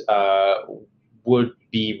 would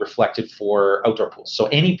be reflected for outdoor pools. So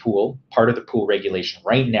any pool, part of the pool regulation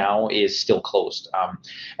right now is still closed.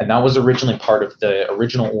 And that was originally part of the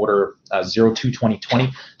original order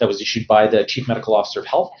 02/2020 that was issued by the Chief Medical Officer of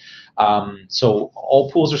Health. So all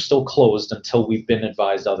pools are still closed until we've been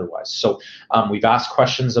advised otherwise. So we've asked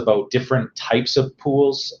questions about different types of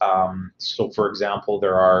pools. So for example,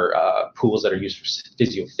 there are pools that are used for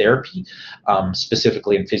physiotherapy,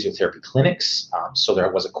 specifically in physiotherapy clinics. So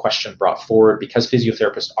there was a question brought forward because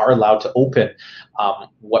physiotherapists are allowed to open,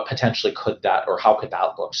 what potentially could that, or how could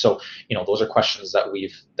that look? So, those are questions that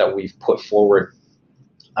we've put forward.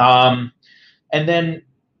 And then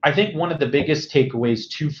I think one of the biggest takeaways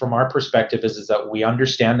too from our perspective is that we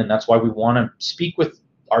understand, and that's why we want to speak with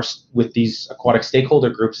these aquatic stakeholder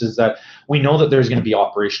groups, is that we know that there's going to be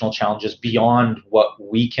operational challenges beyond what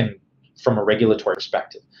we can from a regulatory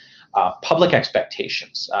perspective. Public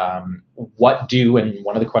expectations, and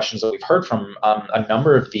one of the questions that we've heard from a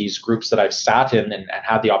number of these groups that I've sat in and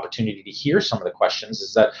had the opportunity to hear some of the questions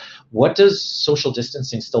is that, what does social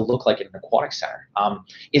distancing still look like in an aquatic center?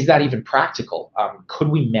 Is that even practical? Could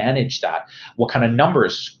we manage that? What kind of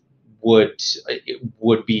numbers would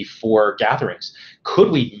be for gatherings?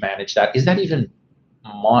 Could we manage that? Is that even,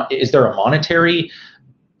 is there a monetary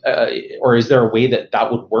or is there a way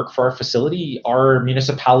that would work for our facility? Are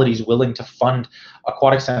municipalities willing to fund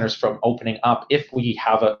aquatic centers from opening up if we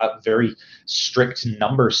have a very strict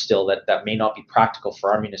number still that may not be practical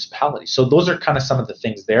for our municipality? So those are kind of some of the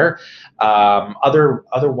things there.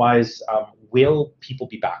 Otherwise, will people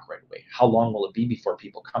be back right away? How long will it be before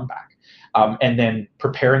people come back? And then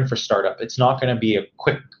preparing for startup. It's not going to be a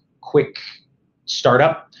quick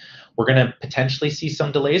startup. We're going to potentially see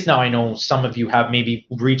some delays. Now, I know some of you have maybe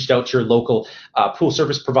reached out to your local pool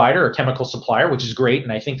service provider or chemical supplier, which is great.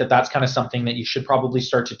 And I think that that's kind of something that you should probably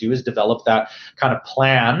start to do, is develop that kind of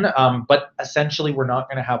plan. But essentially, we're not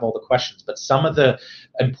going to have all the questions. But some of the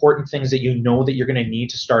important things that you're going to need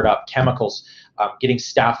to start up, chemicals, getting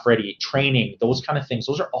staff ready, training, those kind of things,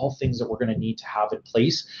 those are all things that we're going to need to have in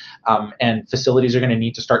place. And facilities are going to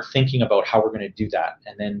need to start thinking about how we're going to do that.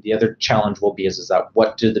 And then the other challenge will be is that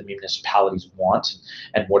what do the municipalities want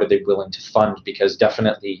and what are they willing to fund? Because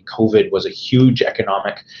definitely COVID was a huge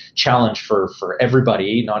economic challenge for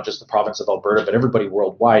everybody, not just the province of Alberta, but everybody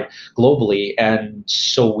worldwide, globally. And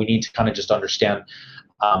so we need to kind of just understand,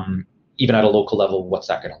 even at a local level, what's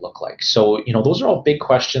that going to look like? So, those are all big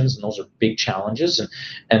questions and those are big challenges.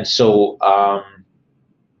 And so,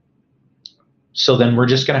 so then we're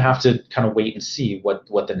just going to have to kind of wait and see what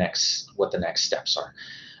the next steps are.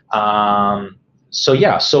 So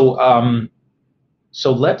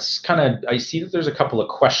let's kind of, I see that there's a couple of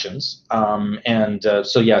questions. I'll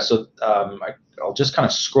just kind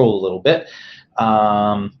of scroll a little bit.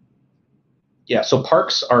 So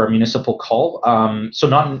parks are a municipal call.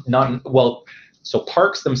 So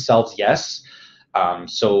parks themselves, yes.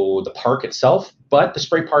 So the park itself, but the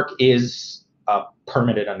spray park is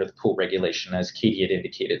permitted under the pool regulation, as Katie had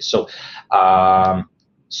indicated.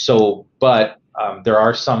 But there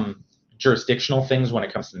are some jurisdictional things when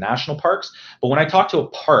it comes to national parks. But when I talk to a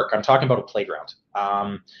park, I'm talking about a playground.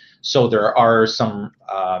 So there are some,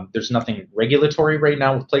 there's nothing regulatory right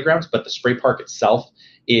now with playgrounds, but the spray park itself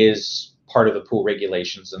is part of the pool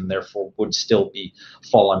regulations and therefore would still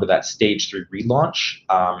fall under that stage 3 relaunch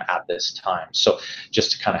at this time. So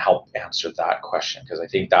just to kind of help answer that question, because I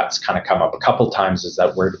think that's kind of come up a couple times, is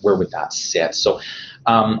that where would that sit? So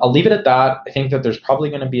I'll leave it at that. I think that there's probably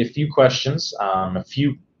going to be a few questions, a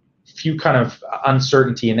few kind of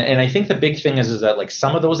uncertainty. And I think the big thing is that like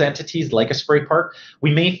some of those entities, like a spray park,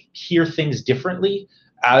 we may hear things differently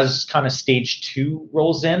as kind of stage 2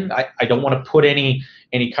 rolls in. I don't want to put any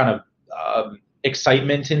kind of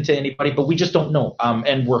excitement into anybody, but we just don't know.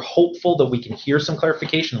 And we're hopeful that we can hear some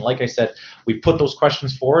clarification. Like I said, we put those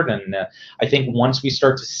questions forward, and I think once we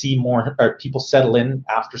start to see more people settle in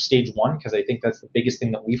after stage 1, because I think that's the biggest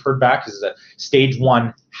thing that we've heard back, is that stage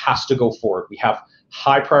 1 has to go forward. We have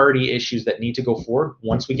high priority issues that need to go forward.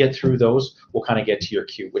 Once we get through those, we'll kind of get to your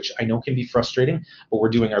queue, which I know can be frustrating, but we're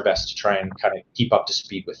doing our best to try and kind of keep up to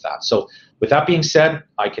speed with that. So with that being said,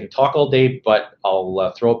 I can talk all day, but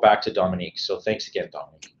I'll throw it back to Dominique. So thanks again,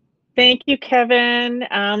 Dominique. Thank you, Kevin.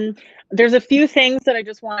 There's a few things that I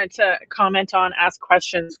just wanted to comment on, ask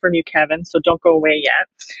questions from you, Kevin, so don't go away yet.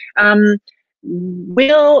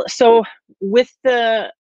 So with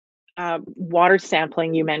the water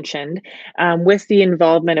sampling you mentioned, with the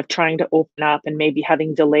involvement of trying to open up and maybe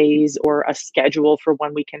having delays or a schedule for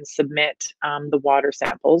when we can submit the water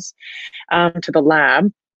samples to the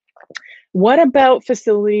lab, what about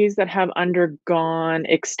facilities that have undergone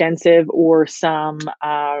extensive or some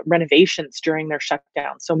renovations during their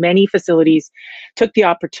shutdown? So many facilities took the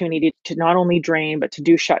opportunity to not only drain, but to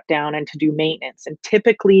do shutdown and to do maintenance. And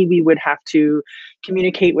typically we would have to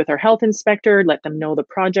communicate with our health inspector, let them know the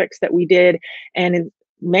projects that we did. And in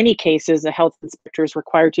many cases, the health inspector is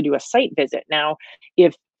required to do a site visit. Now,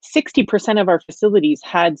 if 60% of our facilities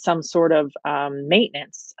had some sort of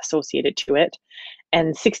maintenance associated to it,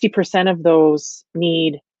 and 60% of those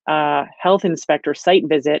need a health inspector site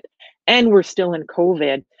visit, and we're still in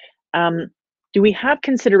COVID, do we have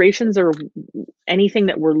considerations or anything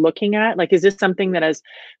that we're looking at? Like, is this something that as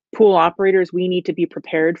pool operators, we need to be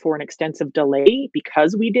prepared for an extensive delay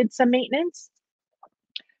because we did some maintenance?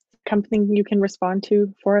 Something you can respond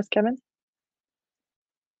to for us, Kevin?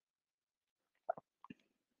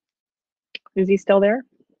 Is he still there?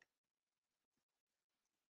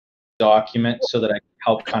 Document so that I can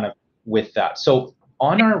help kind of with that. So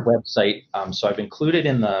on our website, so I've included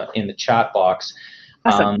in the chat box,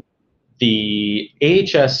 Awesome. The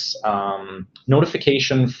AHS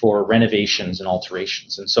notification for renovations and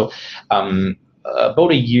alterations. And so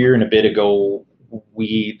about a year and a bit ago,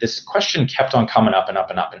 this question kept on coming up and up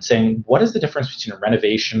and up and saying, what is the difference between a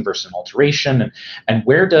renovation versus an alteration? And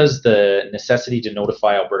where does the necessity to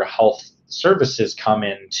notify Alberta Health Services come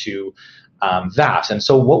into that? And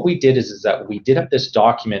so what we did is that we did up this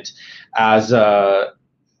document as a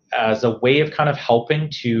way of kind of helping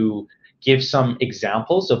to give some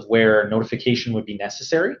examples of where notification would be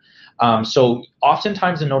necessary. So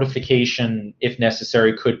oftentimes a notification, if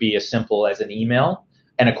necessary, could be as simple as an email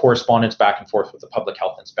and a correspondence back and forth with the public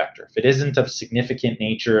health inspector. If it isn't of significant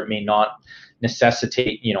nature, it may not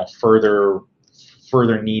necessitate,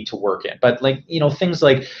 further need to work in. But things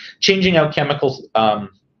like changing out chemicals,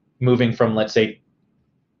 moving from, let's say,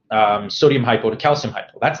 sodium hypo to calcium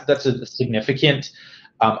hypo. That's a significant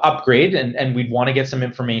upgrade, and we'd want to get some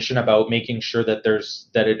information about making sure that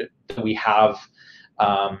that we have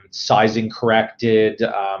sizing corrected.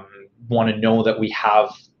 Want to know that we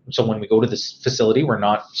have, so when we go to this facility, we're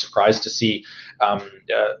not surprised to see a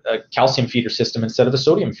calcium feeder system instead of a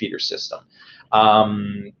sodium feeder system.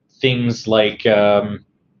 Things like,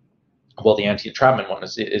 well, the anti-entrapment one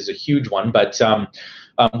is a huge one, but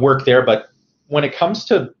work there. But when it comes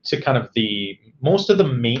to kind of most of the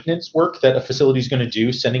maintenance work that a facility is going to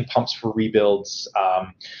do, sending pumps for rebuilds,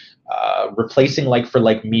 replacing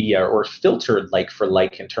like-for-like media or filtered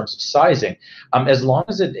like-for-like in terms of sizing, as long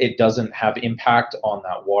as it doesn't have impact on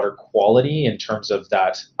that water quality in terms of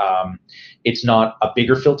that, it's not a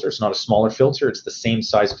bigger filter, it's not a smaller filter, it's the same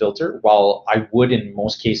size filter. While I would in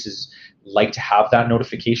most cases like to have that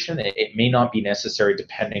notification, it may not be necessary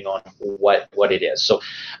depending on what it is. So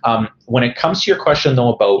when it comes to your question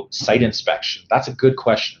though about site inspection, that's a good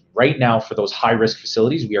question. Right now for those high risk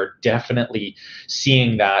facilities, we are definitely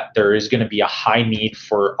seeing that there is going to be a high need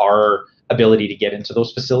for our ability to get into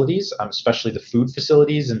those facilities, especially the food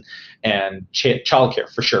facilities and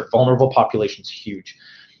childcare for sure. Vulnerable populations huge.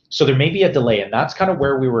 So there may be a delay, and that's kind of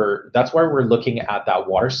where that's why we're looking at that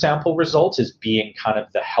water sample results as being kind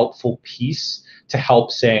of the helpful piece to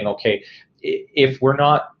help saying, okay, if we're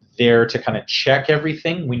not there to kind of check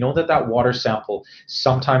everything, we know that water sample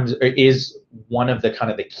sometimes is one of the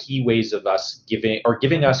kind of the key ways of us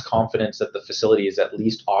giving us confidence that the facility is at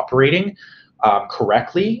least operating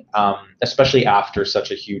correctly, especially after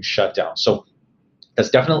such a huge shutdown. So that's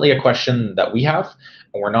definitely a question that we have,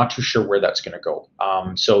 and we're not too sure where that's going to go.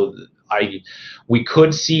 So we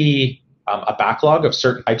could see a backlog of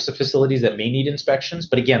certain types of facilities that may need inspections,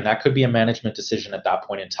 but again, that could be a management decision at that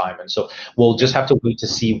point in time. And so we'll just have to wait to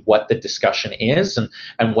see what the discussion is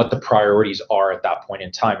and what the priorities are at that point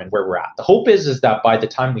in time and where we're at. The hope is that by the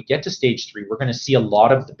time we get to stage 3, we're going to see a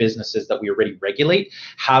lot of the businesses that we already regulate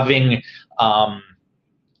having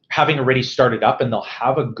already started up, and they'll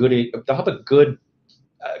have a good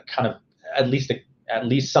kind of at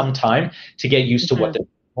least some time to get used to what the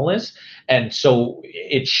normal is. And so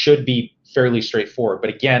it should be fairly straightforward. But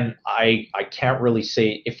again, I can't really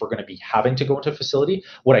say if we're going to be having to go into a facility.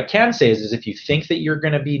 What I can say is if you think that you're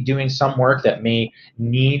going to be doing some work that may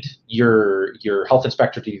need your health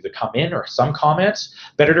inspector to either come in or some comments,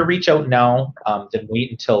 better to reach out now than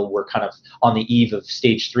wait until we're kind of on the eve of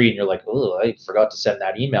stage 3 and you're like, oh, I forgot to send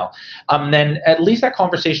that email. Then at least that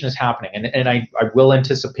conversation is happening. And I will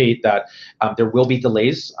anticipate that there will be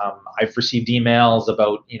delays. I've received emails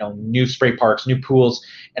about, new spray parks, new pools,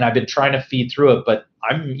 and I've been trying to feed through it, but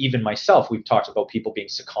I'm even myself, we've talked about people being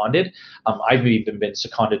seconded. I've even been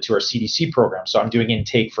seconded to our CDC program. So I'm doing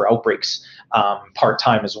intake for outbreaks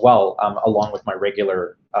part-time as well, along with my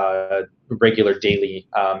regular daily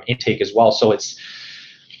intake as well. So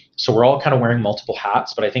we're all kind of wearing multiple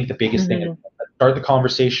hats, but I think the biggest thing is start the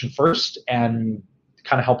conversation first and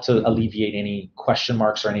kind of help to alleviate any question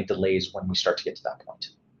marks or any delays when we start to get to that point.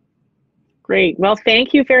 Great. Well,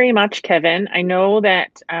 thank you very much, Kevin. I know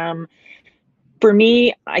that for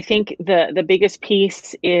me, I think the biggest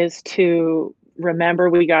piece is to remember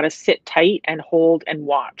we got to sit tight and hold and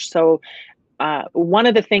watch. So one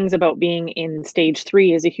of the things about being in stage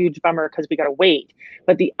 3 is a huge bummer because we got to wait.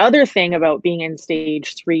 But the other thing about being in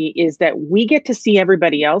stage 3 is that we get to see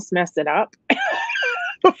everybody else mess it up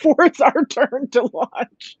before it's our turn to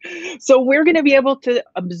launch. So we're going to be able to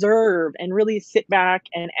observe and really sit back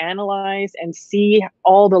and analyze and see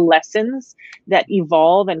all the lessons that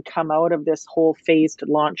evolve and come out of this whole phased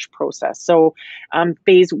launch process. So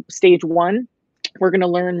stage 1, we're going to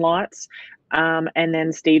learn lots. And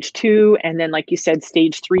then stage 2, and then like you said,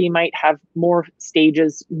 stage 3 might have more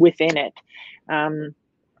stages within it.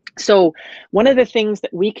 So one of the things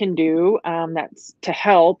that we can do that's to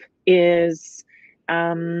help is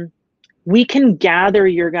we can gather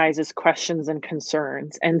your guys' questions and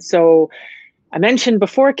concerns. And so I mentioned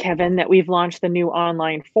before, Kevin, that we've launched the new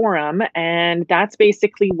online forum, and that's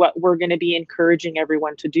basically what we're going to be encouraging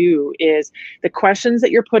everyone to do is the questions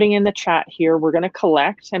that you're putting in the chat here, we're going to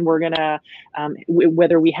collect, and we're going to,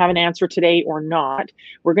 whether we have an answer today or not,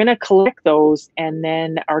 we're going to collect those, and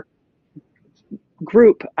then our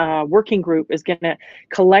working group is going to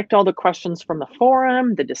collect all the questions from the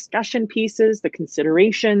forum, the discussion pieces, the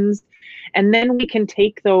considerations, and then we can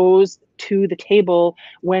take those to the table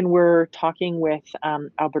when we're talking with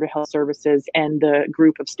Alberta Health Services and the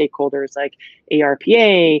group of stakeholders like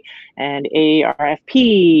ARPA and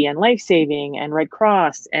ARFP and Life Saving and Red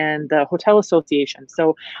Cross and the Hotel Association.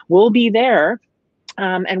 So we'll be there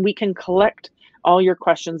and we can collect all your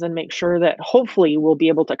questions and make sure that hopefully we'll be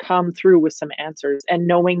able to come through with some answers, and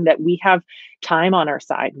knowing that we have time on our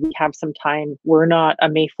side. We have some time. We're not a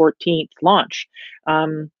May 14th launch,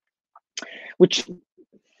 which,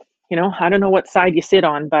 I don't know what side you sit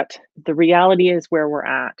on, but the reality is where we're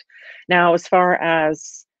at. Now, as far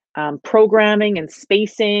as programming and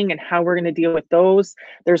spacing and how we're going to deal with those,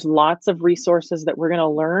 there's lots of resources that we're going to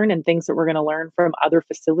learn and things that we're going to learn from other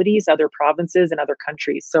facilities, other provinces, and other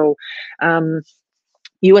countries. So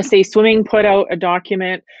USA Swimming put out a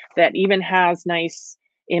document that even has nice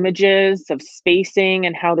images of spacing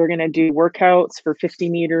and how they're going to do workouts for 50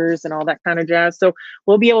 meters and all that kind of jazz. So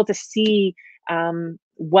we'll be able to see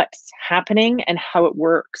what's happening and how it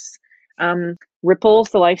works. Ripples,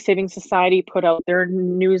 the Life Saving Society, put out their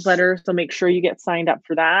newsletter, so make sure you get signed up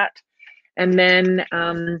for that. And then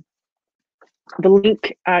the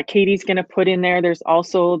link Katie's going to put in there, there's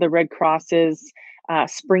also the Red Cross's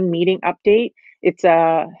spring meeting update. It's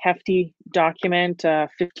a hefty document,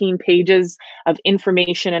 15 pages of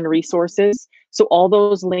information and resources. So all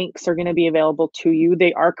those links are going to be available to you.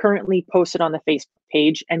 They are currently posted on the Facebook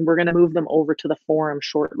page, and we're going to move them over to the forum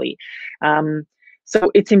shortly. So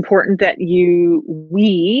it's important that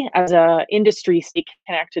we as a industry stay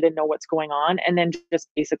connected and know what's going on, and then just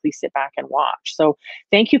basically sit back and watch. So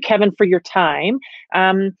thank you, Kevin, for your time.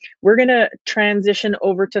 We're going to transition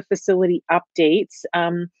over to facility updates.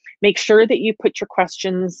 Make sure that you put your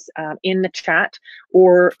questions in the chat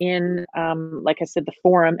or in, like I said, the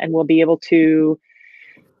forum, and we'll be able to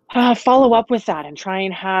follow up with that and try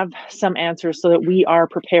and have some answers so that we are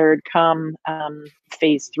prepared come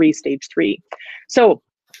phase 3, stage 3. So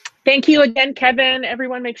thank you again, Kevin.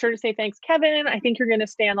 Everyone make sure to say thanks, Kevin. I think you're going to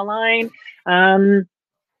stay on the line.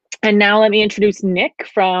 And now let me introduce Nick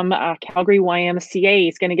from Calgary YMCA.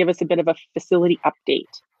 He's going to give us a bit of a facility update.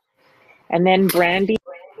 And then Brandy.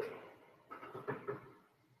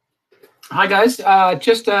 Hi guys,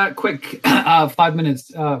 just a quick 5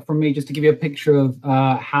 minutes from me just to give you a picture of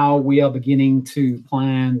how we are beginning to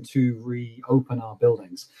plan to reopen our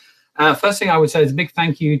buildings. First thing I would say is a big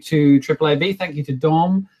thank you to AAAP, thank you to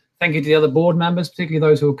Dom, Thank you to the other board members, particularly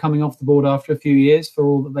those who are coming off the board after a few years, for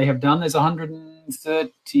all that they have done. There's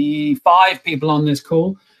 135 people on this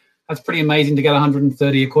call. That's pretty amazing to get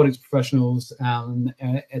 130 aquatics professionals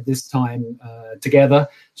at this time together,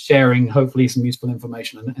 sharing hopefully some useful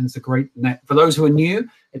information. And it's a great for those who are new,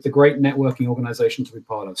 it's a great networking organization to be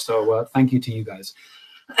part of. So thank you to you guys.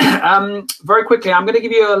 Very quickly, I'm going to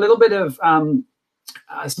give you a little bit of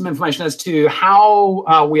some information as to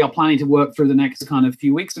how we are planning to work through the next kind of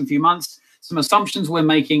few weeks and few months, some assumptions we're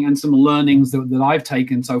making, and some learnings that I've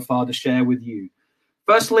taken so far to share with you.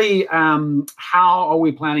 Firstly, how are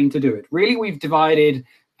we planning to do it? Really, we've divided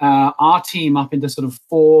our team up into sort of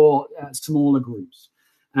 4 smaller groups.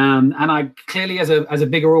 And I clearly, as a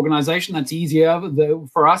bigger organization, that's easier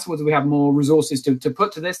for us, whether we have more resources to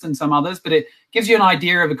put to this than some others, but it gives you an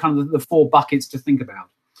idea of the kind of the 4 buckets to think about.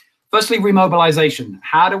 Firstly, remobilization.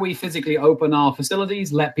 How do we physically open our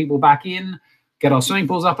facilities, let people back in, get our swimming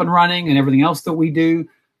pools up and running, and everything else that we do?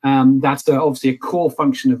 That's obviously a core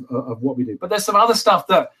function of what we do. But there's some other stuff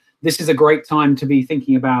that this is a great time to be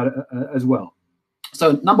thinking about as well.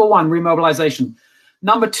 So number 1, remobilization.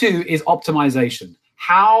 Number 2 is optimization.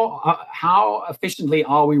 How efficiently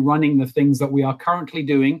are we running the things that we are currently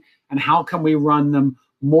doing, and how can we run them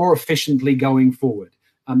more efficiently going forward?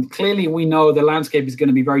 Clearly, we know the landscape is going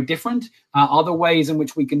to be very different. Are there ways in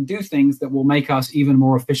which we can do things that will make us even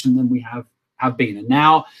more efficient than we have been? And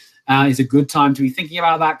now is a good time to be thinking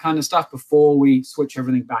about that kind of stuff before we switch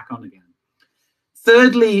everything back on again.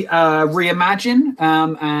 Thirdly, reimagine.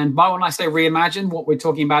 And by when I say reimagine, what we're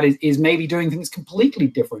talking about is maybe doing things completely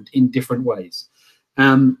different in different ways.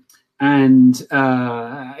 And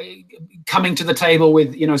coming to the table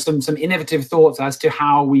with some innovative thoughts as to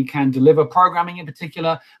how we can deliver programming in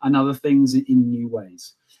particular and other things in new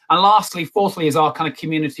ways. And lastly, fourthly, is our kind of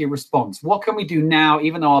community response. What can we do now,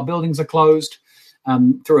 even though our buildings are closed,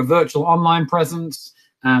 through a virtual online presence,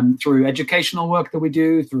 through educational work that we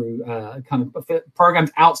do, through kind of programs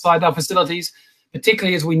outside our facilities,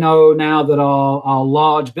 particularly as we know now that our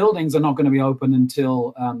large buildings are not going to be open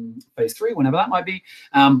until phase 3, whenever that might be.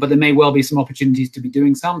 But there may well be some opportunities to be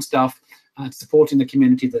doing some stuff supporting the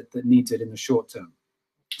community that needs it in the short term.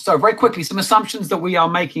 So very quickly, some assumptions that we are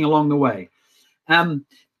making along the way.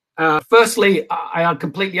 Firstly, I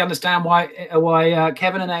completely understand why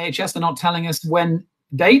Kevin and AHS are not telling us when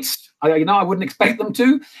dates. I wouldn't expect them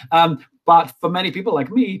to. But for many people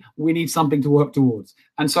like me, we need something to work towards.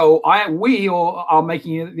 And so we are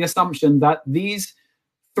making the assumption that these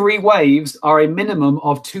 3 waves are a minimum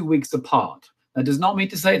of 2 weeks apart. That does not mean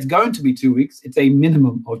to say it's going to be 2 weeks. It's a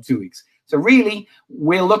minimum of 2 weeks. So really,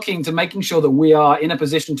 we're looking to making sure that we are in a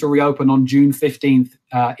position to reopen on June 15th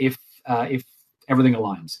if everything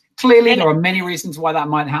aligns. Clearly, there are many reasons why that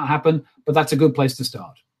might happen, but that's a good place to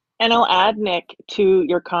start. And I'll add, Nick, to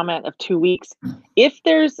your comment of 2 weeks. If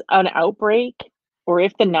there's an outbreak or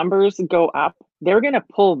if the numbers go up, they're going to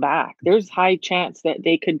pull back. There's high chance that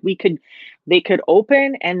they could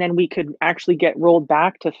open and then we could actually get rolled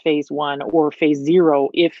back to phase 1 or phase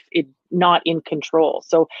 0 if it's not in control.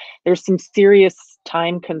 So there's some serious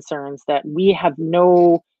time concerns that we have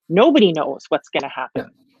nobody knows what's going to happen. Yeah.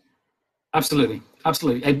 Absolutely.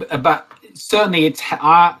 But certainly it's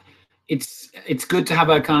good to have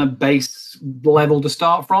a kind of base level to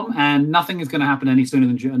start from, and nothing is going to happen any sooner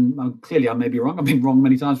than June. Clearly, I may be wrong. I've been wrong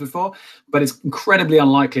many times before, but it's incredibly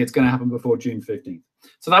unlikely it's going to happen before June 15th.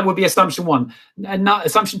 So that would be assumption 1. And now,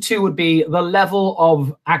 assumption 2 would be the level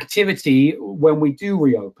of activity when we do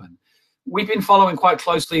reopen. We've been following quite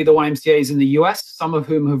closely the YMCAs in the US, some of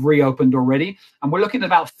whom have reopened already, and we're looking at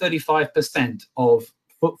about 35% of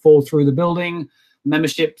footfall through the building.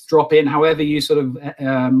 Memberships drop in, however you sort of,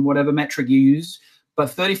 whatever metric you use. But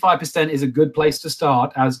 35% is a good place to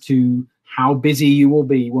start as to how busy you will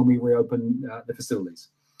be when we reopen the facilities.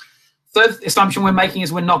 Third assumption we're making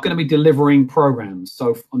is we're not going to be delivering programs.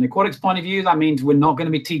 So on the aquatics point of view, that means we're not going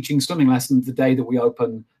to be teaching swimming lessons the day that we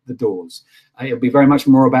open the doors. It'll be very much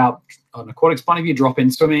more about, on the aquatics point of view,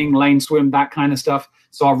 drop-in swimming, lane swim, that kind of stuff.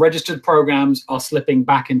 So our registered programs are slipping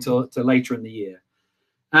back into later in the year.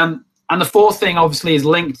 And the fourth thing, obviously, is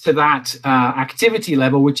linked to that activity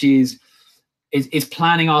level, which is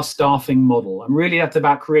planning our staffing model. And really, that's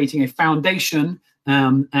about creating a foundation.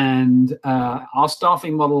 And our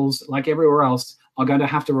staffing models, like everywhere else, are going to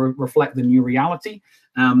have to reflect the new reality.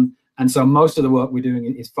 And so most of the work we're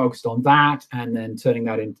doing is focused on that and then turning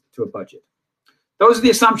that into a budget. Those are the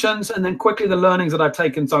assumptions. And then quickly, the learnings that I've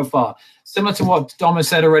taken so far. Similar to what Dom has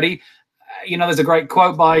said already, there's a great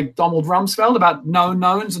quote by Donald Rumsfeld about known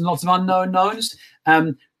knowns and lots of unknown knowns.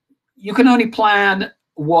 You can only plan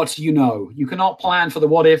what you know. You cannot plan for the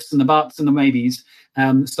what ifs and the buts and the maybes.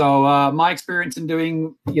 So my experience in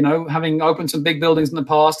doing, having opened some big buildings in the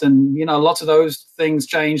past, and lots of those things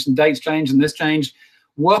changed and dates changed and this changed.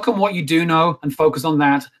 Work on what you do know and focus on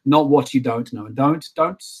that, not what you don't know. And don't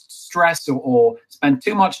stress or spend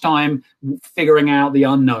too much time figuring out the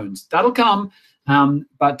unknowns. That'll come,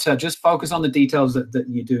 but just focus on the details that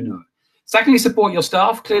you do know. Secondly, support your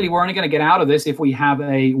staff. Clearly, we're only going to get out of this if we have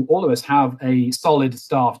all of us have a solid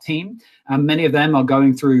staff team. Many of them are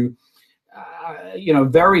going through,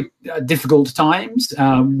 very difficult times,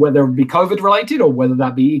 whether it be COVID related or whether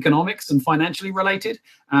that be economics and financially related.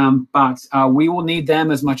 But we will need them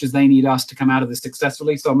as much as they need us to come out of this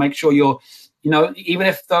successfully. So make sure you're, even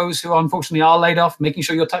if those who unfortunately are laid off, making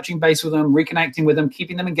sure you're touching base with them, reconnecting with them,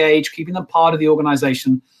 keeping them engaged, keeping them part of the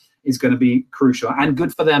organization is going to be crucial, and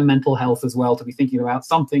good for their mental health as well, to be thinking about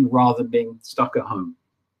something rather than being stuck at home.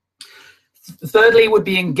 Thirdly would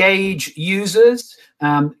be engage users.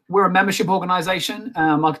 We're a membership organization.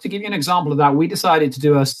 To give you an example of that, we decided to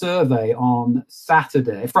do a survey on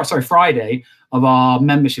Friday of our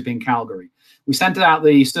membership in Calgary. We sent out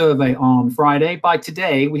the survey on Friday. By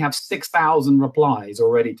today, we have 6,000 replies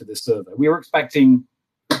already to this survey. We were expecting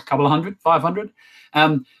a couple of hundred, 500.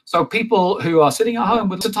 So people who are sitting at home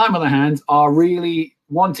with the time on their hands are really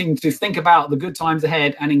wanting to think about the good times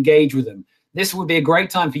ahead and engage with them. This would be a great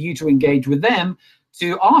time for you to engage with them,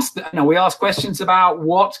 to ask them. We ask questions about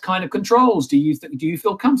what kind of controls do you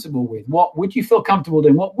feel comfortable with? What would you feel comfortable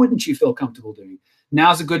doing? What wouldn't you feel comfortable doing?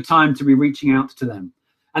 Now's a good time to be reaching out to them.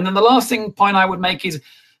 And then the last point I would make is,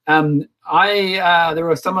 there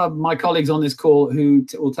are some of my colleagues on this call who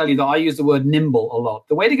will tell you that I use the word nimble a lot.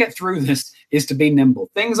 The way to get through this is to be nimble.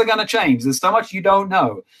 Things are going to change. There's so much you don't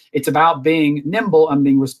know. It's about being nimble and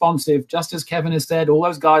being responsive. Just as Kevin has said, all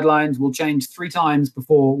those guidelines will change 3 times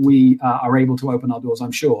before we are able to open our doors,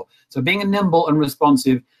 I'm sure. So being nimble and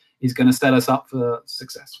responsive is going to set us up for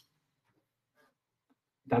success.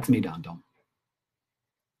 That's me done, Dom.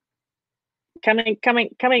 Coming.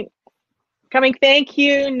 Thank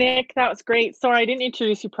you, Nick. That was great. Sorry, I didn't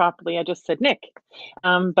introduce you properly. I just said Nick.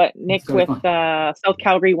 But Nick with South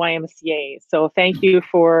Calgary YMCA. So thank you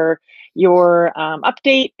for your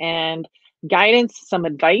update and guidance, some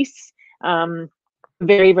advice.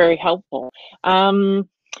 Very, very helpful.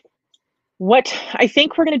 What I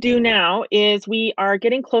think we're going to do now is we are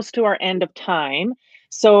getting close to our end of time.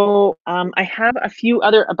 So I have a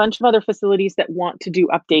bunch of other facilities that want to do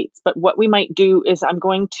updates. But what we might do is I'm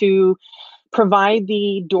going to provide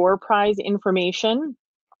the door prize information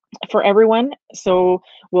for everyone. So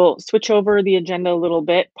we'll switch over the agenda a little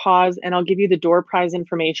bit, pause, and I'll give you the door prize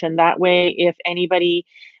information. That way, if anybody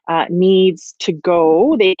needs to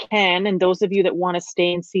go, they can. And those of you that want to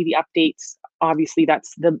stay and see the updates, obviously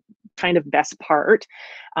that's the kind of best part,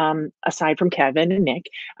 aside from Kevin and Nick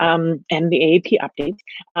and the AAP updates.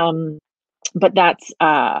 But that's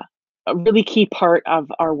a really key part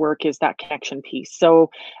of our work is that connection piece. So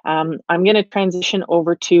I'm going to transition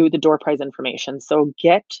over to the door prize information. So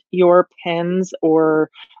get your pens or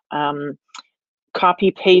copy,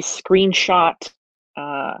 paste, screenshot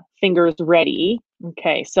fingers ready.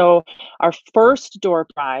 Okay, so our first door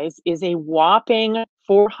prize is a whopping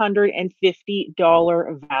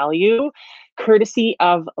 $450 value, courtesy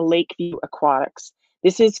of Lakeview Aquatics.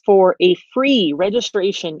 This is for a free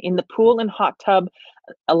registration in the Pool and Hot Tub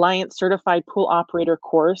Alliance Certified Pool Operator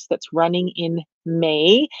course that's running in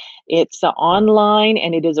May. It's online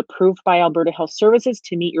and it is approved by Alberta Health Services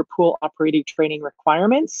to meet your pool operating training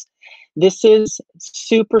requirements. This is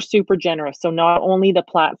super, super generous. So not only the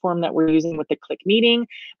platform that we're using with the Click meeting,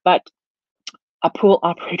 but a pool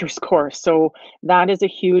operator's course. So that is a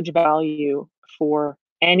huge value for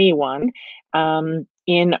anyone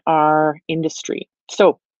in our industry.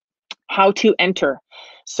 So how to enter.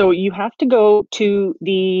 So you have to go to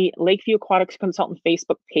the Lakeview Aquatics Consultant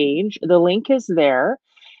Facebook page. The link is there.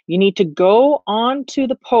 You need to go on to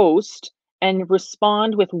the post and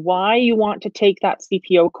respond with why you want to take that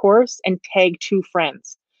CPO course and tag 2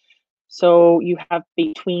 friends. So you have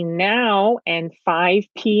between now and 5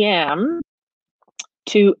 p.m.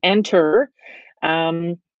 to enter,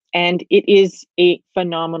 and it is a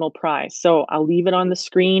phenomenal prize. So I'll leave it on the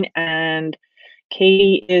screen, and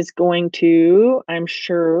Katie is going to, I'm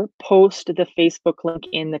sure, post the Facebook link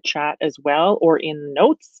in the chat as well, or in the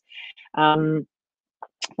notes.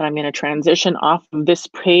 I'm going to transition off of this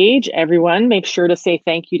page. Everyone, make sure to say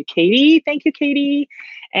thank you to Katie. Thank you, Katie.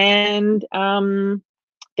 And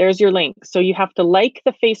there's your link. So you have to like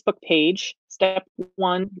the Facebook page. Step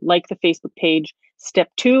 1, like the Facebook page. Step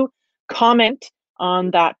 2, comment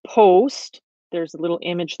on that post there's a little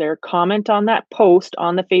image there. Comment on that post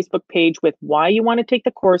on the Facebook page with why you want to take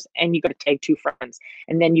the course, and you got to tag 2 friends,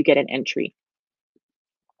 and then you get an entry.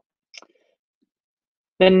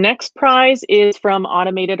 The next prize is from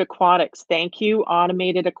Automated Aquatics. Thank you,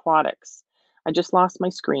 Automated Aquatics. I just lost my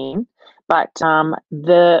screen, but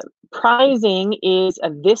the prizing is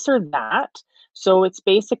a this or that. So it's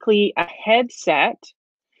basically a headset,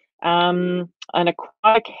 an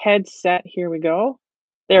aquatic headset. Here we go.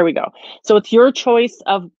 There we go. So it's your choice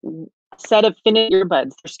of a set of Finnish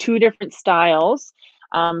earbuds. There's 2 different styles.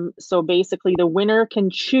 So basically the winner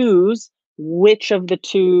can choose which of the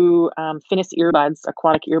 2 Finnish earbuds,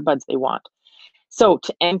 aquatic earbuds they want. So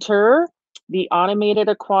to enter the Automated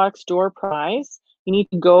Aquatics door prize, you need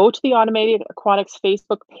to go to the Automated Aquatics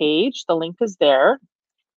Facebook page. The link is there.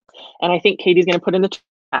 And I think Katie's going to put in the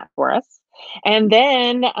chat for us. And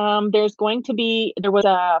then there was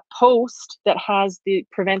a post that has the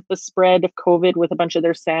prevent the spread of COVID with a bunch of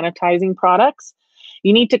their sanitizing products.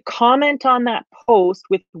 You need to comment on that post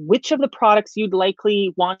with which of the products you'd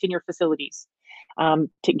likely want in your facilities.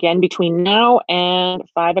 Again, between now and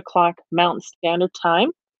 5 o'clock Mountain Standard Time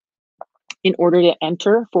in order to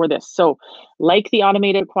enter for this. So like the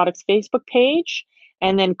Automated Aquatics Facebook page,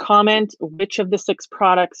 and then comment which of the 6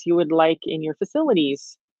 products you would like in your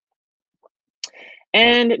facilities.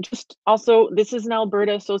 And just also, this is an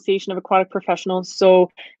Alberta Association of Aquatic Professionals, so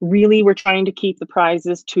really we're trying to keep the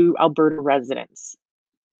prizes to Alberta residents.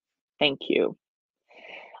 Thank you.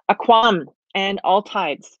 Aquam and All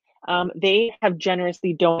Tides, they have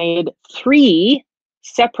generously donated 3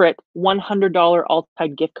 separate $100 All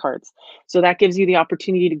Tide gift cards. So that gives you the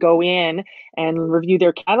opportunity to go in and review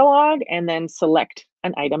their catalog and then select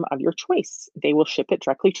an item of your choice. They will ship it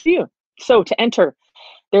directly to you. So to enter,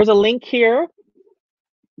 there's a link here.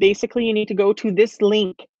 Basically, you need to go to this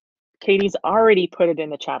link. Katie's already put it in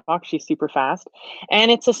the chat box. She's super fast. And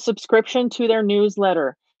it's a subscription to their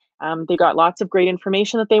newsletter. They got lots of great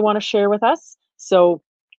information that they want to share with us. So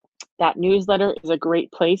that newsletter is a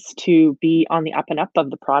great place to be on the up and up of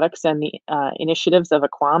the products and the initiatives of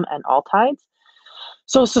Aquam and All Tides.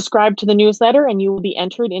 So subscribe to the newsletter and you will be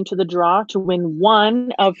entered into the draw to win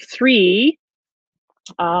one of 3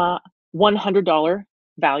 $100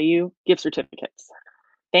 value gift certificates.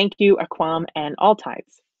 Thank you, Aquam and All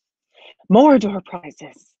Tides. More door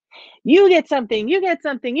prizes. You get something, you get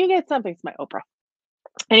something, you get something. It's my Oprah.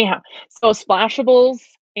 Anyhow, so Splashables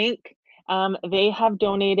Inc., they have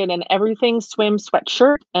donated an Everything Swim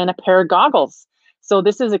sweatshirt and a pair of goggles. So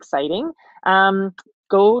this is exciting.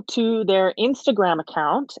 Go to their Instagram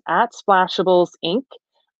account at Splashables Inc.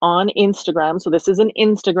 on Instagram. So this is an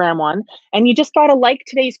Instagram one. And you just got to like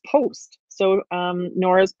today's post. So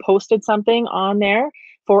Nora's posted something on there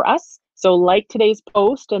for us. So like today's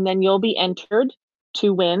post, and then you'll be entered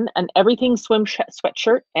to win an Everything Swim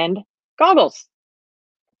sweatshirt and goggles.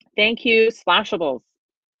 Thank you, Splashables.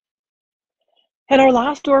 And our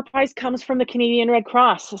last door prize comes from the Canadian Red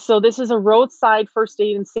Cross. So this is a roadside first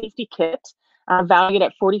aid and safety kit valued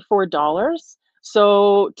at $44.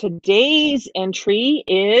 So today's entry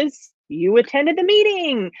is you attended the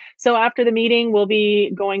meeting. So after the meeting, we'll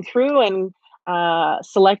be going through and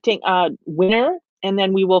selecting a winner, and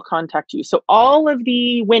then we will contact you. So all of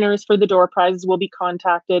the winners for the door prizes will be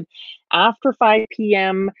contacted after 5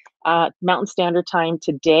 p.m. Mountain Standard Time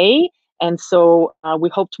today. And so we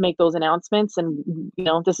hope to make those announcements. And, you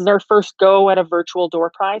know, this is our first go at a virtual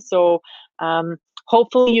door prize. So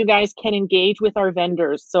hopefully you guys can engage with our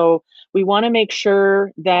vendors. So we want to make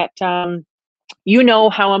sure that you know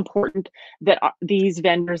how important that these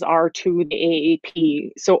vendors are to the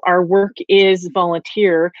AAAP. So our work is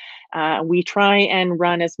volunteer. We try and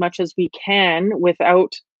run as much as we can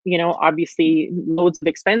without, you know, obviously loads of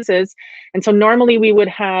expenses. And so normally we would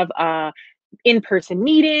have a in-person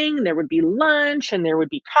meeting, there would be lunch, and there would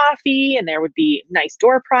be coffee, and there would be nice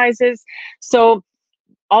door prizes. So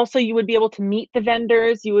also you would be able to meet the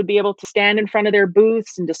vendors, you would be able to stand in front of their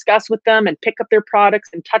booths and discuss with them and pick up their products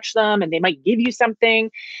and touch them, and they might give you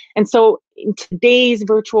something. And so in today's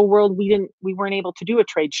virtual world, we weren't able to do a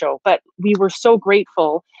trade show, but we were so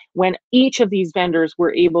grateful when each of these vendors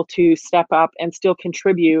were able to step up and still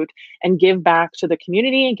contribute and give back to the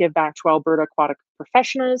community and give back to Alberta aquatic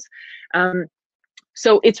professionals.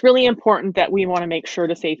 So it's really important that we want to make sure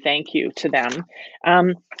to say thank you to them.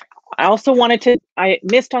 I also wanted to, I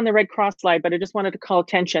missed on the Red Cross slide, but I just wanted to call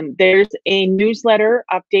attention. There's a newsletter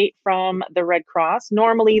update from the Red Cross.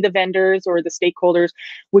 Normally the vendors or the stakeholders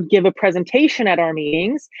would give a presentation at our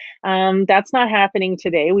meetings. That's not happening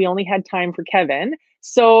today. We only had time for Kevin.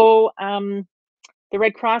 So the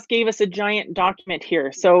Red Cross gave us a giant document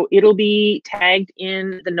here. So it'll be tagged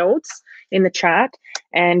in the notes in the chat,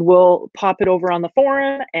 and we'll pop it over on the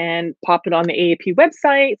forum and pop it on the AAP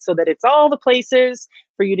website so that it's all the places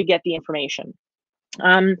for you to get the information.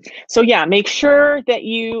 So yeah, make sure that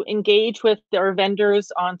you engage with our vendors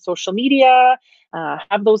on social media,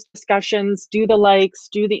 have those discussions, do the likes,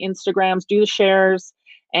 do the Instagrams, do the shares,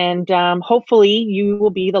 and hopefully you will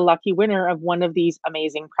be the lucky winner of one of these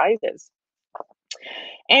amazing prizes.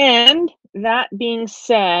 And that being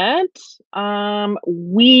said, I'm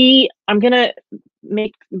gonna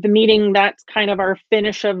make the meeting, that's kind of our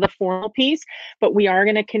finish of the formal piece, but we are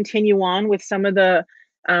gonna continue on with some of the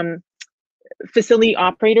facility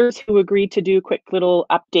operators who agreed to do a quick little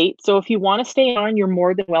update. So if you want to stay on, you're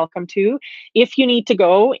more than welcome to. If you need to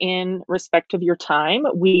go in respect of your time,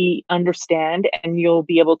 we understand, and you'll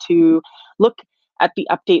be able to look at the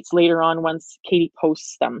updates later on once Katie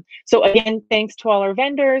posts them. So again, thanks to all our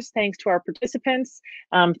vendors, thanks to our participants,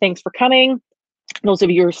 thanks for coming. Those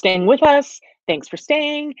of you who are staying with us, thanks for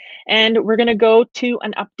staying. And we're going to go to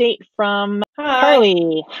an update from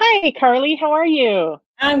Carley. Hi, Carley, how are you?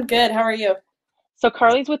 I'm good. How are you? So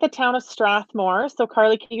Carley's with the town of Strathmore. So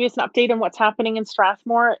Carley, can you give us an update on what's happening in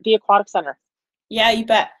Strathmore at the Aquatic Center? Yeah, you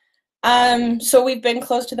bet. So we've been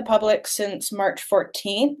closed to the public since March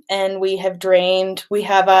 14th, and we have drained. We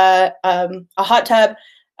have a hot tub,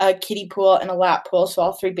 a kiddie pool, and a lap pool. So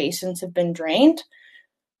all 3 basins have been drained.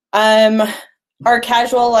 Our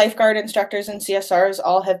casual lifeguard instructors and CSRs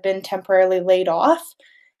all have been temporarily laid off,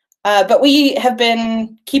 but we have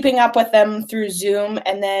been keeping up with them through Zoom,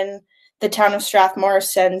 and then the town of Strathmore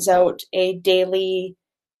sends out a daily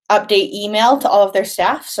update email to all of their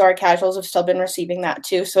staff. So our casuals have still been receiving that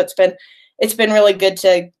too. So it's been really good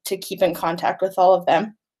to keep in contact with all of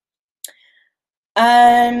them.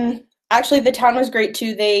 Actually, the town was great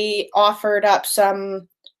too. They offered up some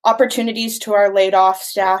opportunities to our laid off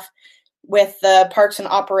staff with the Parks and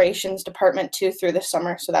Operations Department too through the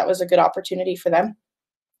summer. So that was a good opportunity for them.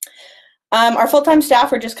 Our full-time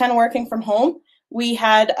staff were just kind of working from home. We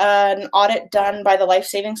had an audit done by the Life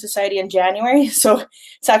Saving Society in January, so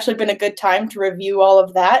it's actually been a good time to review all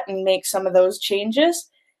of that and make some of those changes.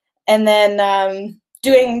 And then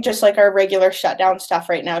doing just like our regular shutdown stuff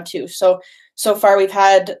right now too. So far we've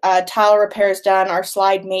had tile repairs done, our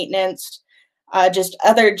slide maintenance, just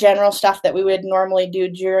other general stuff that we would normally do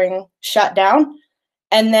during shutdown.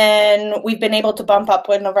 And then we've been able to bump up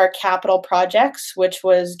one of our capital projects, which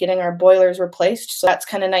was getting our boilers replaced. So that's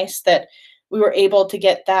kind of nice that we were able to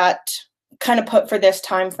get that kind of put for this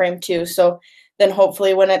time frame too. So then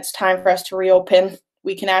hopefully when it's time for us to reopen,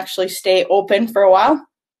 we can actually stay open for a while,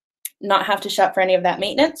 not have to shut for any of that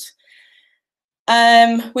maintenance.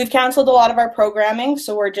 We've canceled a lot of our programming,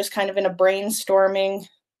 so we're just kind of in a brainstorming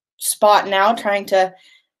spot now, trying to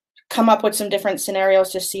come up with some different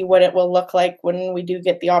scenarios to see what it will look like when we do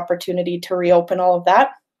get the opportunity to reopen all of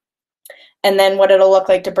that. And then what it'll look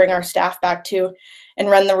like to bring our staff back to and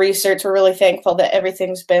run the research. We're really thankful that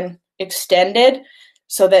everything's been extended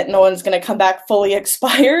so that no one's going to come back fully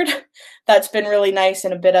expired. That's been really nice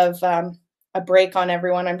and a bit of a break on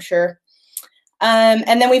everyone, I'm sure.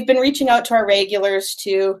 And then we've been reaching out to our regulars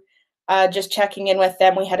to just checking in with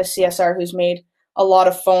them. We had a CSR who's made a lot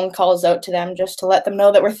of phone calls out to them just to let them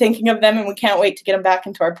know that we're thinking of them and we can't wait to get them back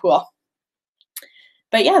into our pool.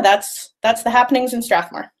 But yeah, that's the happenings in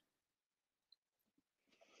Strathmore.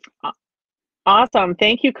 Awesome.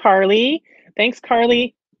 Thank you, Carley. Thanks,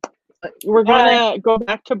 Carley. We're going to go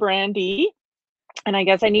back to Brandy. And I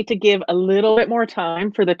guess I need to give a little bit more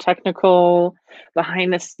time for the technical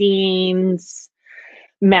behind the scenes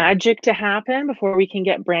magic to happen before we can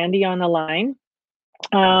get Brandy on the line.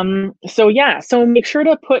 So make sure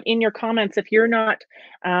to put in your comments if you're not,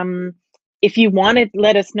 if you want to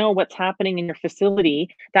let us know what's happening in your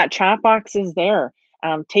facility, that chat box is there.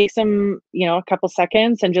 Take some, a couple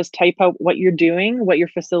seconds and just type out what you're doing, what your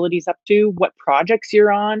facility's up to, what projects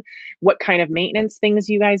you're on, what kind of maintenance things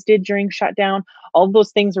you guys did during shutdown. All of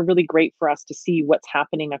those things are really great for us to see what's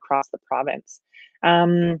happening across the province.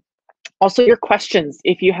 Also, your questions.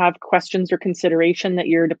 If you have questions or consideration that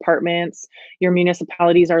your departments, your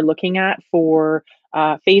municipalities are looking at for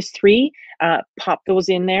phase 3, pop those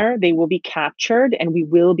in there. They will be captured and we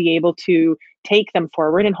will be able to take them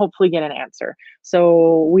forward and hopefully get an answer.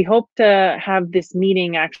 So we hope to have this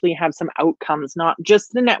meeting actually have some outcomes, not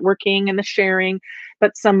just the networking and the sharing,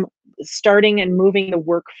 but some starting and moving the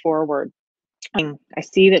work forward. I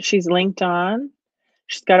see that she's linked on.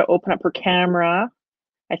 She's got to open up her camera.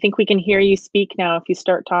 I think we can hear you speak now if you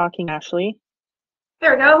start talking, Ashley.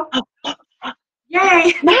 There we go.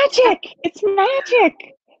 Yay! Magic! It's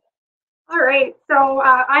magic! All right, so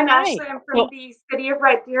I'm Hi. Ashley. I'm from the city of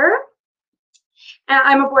Red Deer.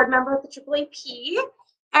 I'm a board member of the AAAP.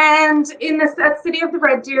 And in the city of the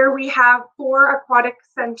Red Deer, we have 4 aquatic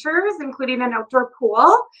centers, including an outdoor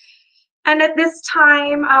pool. And at this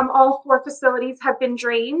time, all 4 facilities have been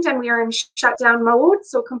drained and we are in shutdown mode.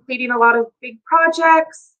 So completing a lot of big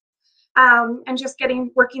projects and just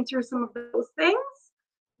working through some of those things.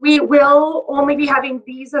 We will only be having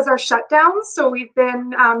these as our shutdowns. So we've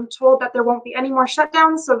been told that there won't be any more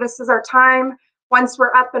shutdowns. So this is our time. Once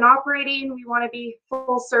we're up and operating, we want to be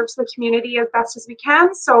full service to the community as best as we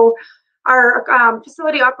can. So our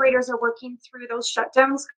facility operators are working through those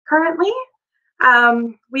shutdowns currently.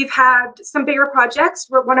 We've had some bigger projects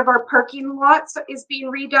where one of our parking lots is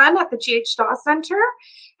being redone at the GH Daw Center.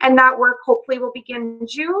 And that work hopefully will begin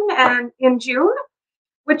in June,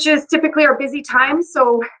 which is typically our busy time.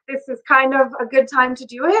 So this is kind of a good time to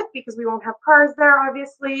do it because we won't have cars there,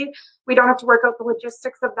 obviously. We don't have to work out the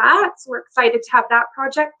logistics of that. So we're excited to have that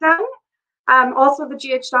project done. Also, the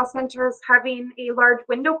GH Daw Center is having a large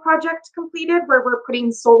window project completed where we're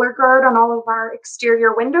putting solar guard on all of our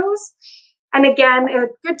exterior windows. And again, a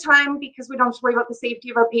good time because we don't have to worry about the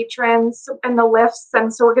safety of our patrons and the lifts.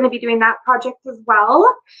 And so we're going to be doing that project as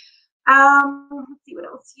well. Let's see what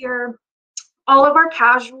else here. All of our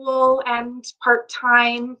casual and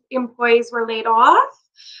part-time employees were laid off.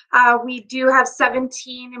 We do have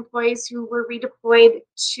 17 employees who were redeployed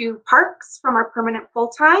to parks from our permanent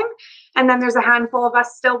full-time. And then there's a handful of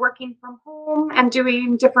us still working from home and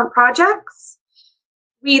doing different projects.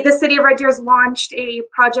 The City of Red Deer has launched a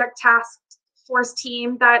project task force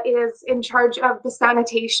team that is in charge of the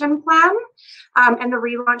sanitation plan and the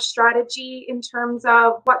relaunch strategy in terms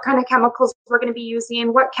of what kind of chemicals we're going to be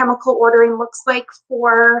using, what chemical ordering looks like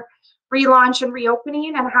for relaunch and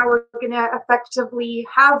reopening, and how we're going to effectively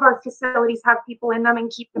have our facilities have people in them and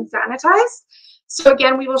keep them sanitized. So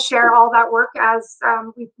again, we will share all that work as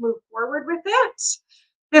we move forward with it.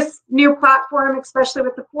 This new platform, especially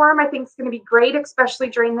with the forum, I think is going to be great, especially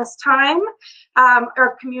during this time.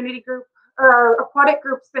 Our community group, or our aquatic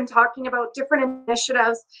group's been talking about different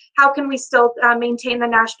initiatives. How can we still maintain the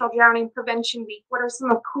National Drowning Prevention Week? What are some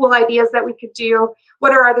of the cool ideas that we could do?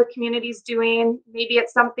 What are other communities doing? Maybe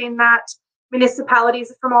it's something that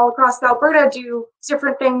municipalities from all across Alberta do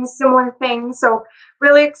different things, similar things. So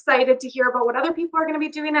really excited to hear about what other people are going to be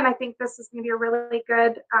doing. And I think this is going to be a really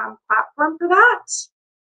good platform for that.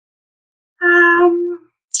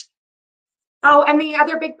 Oh, and the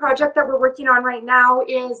other big project that we're working on right now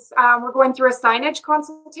is we're going through a signage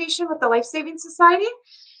consultation with the Life Saving Society.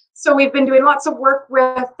 So we've been doing lots of work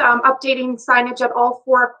with updating signage at all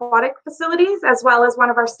 4 aquatic facilities, as well as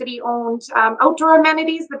one of our city-owned outdoor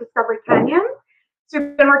amenities, the Discovery Canyon. So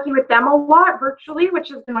we've been working with them a lot virtually, which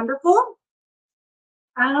has been wonderful.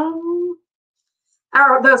 The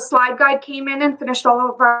slide guide came in and finished all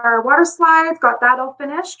of our water slides, got that all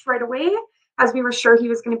finished right away, as we were sure he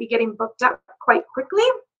was going to be getting booked up quite quickly.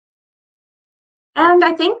 And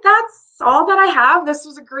I think that's all that I have. This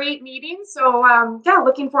was a great meeting. So yeah,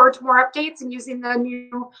 looking forward to more updates and using the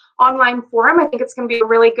new online forum. I think it's going to be a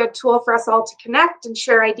really good tool for us all to connect and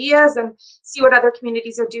share ideas and see what other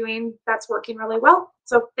communities are doing that's working really well.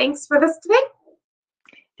 So thanks for this today.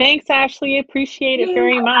 Thanks, Ashley. Appreciate it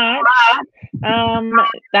very much.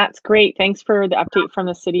 That's great. Thanks for the update from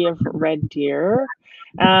the City of Red Deer.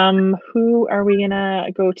 Who are we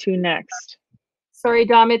gonna go to next? Sorry,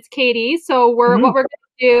 Dom, it's Katie. So what we're going to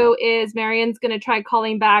do is Marion's going to try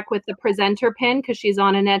calling back with the presenter pin because she's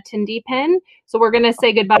on an attendee pin. So we're going to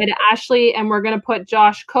say goodbye to Ashley and we're going to put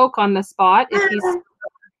Josh Koke on the spot. If he's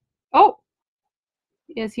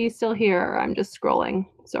is he still here? I'm just scrolling.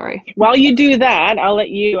 Sorry. While you do that, I'll let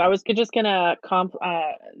you. I was just going to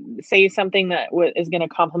say something that is going to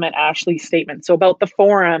complement Ashley's statement. So about the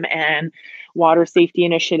forum and water safety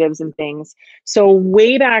initiatives and things. So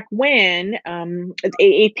way back when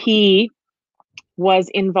AAP was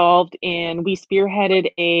involved in, we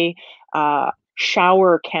spearheaded a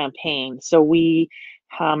shower campaign. So we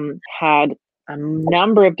had a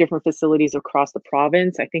number of different facilities across the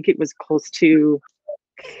province. I think it was close to,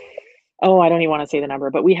 I don't even want to say the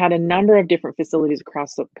number, but we had a number of different facilities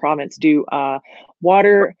across the province do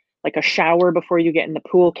water, like a shower before you get in the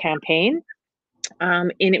pool campaign.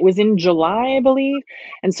 And it was in July, I believe.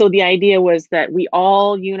 And so the idea was that we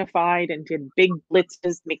all unified and did big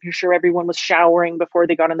blitzes, making sure everyone was showering before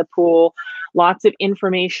they got in the pool. Lots of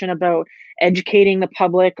information about educating the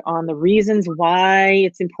public on the reasons why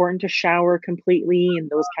it's important to shower completely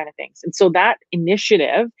and those kind of things. And so that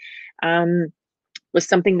initiative was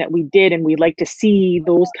something that we did, and we'd like to see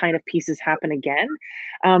those kind of pieces happen again.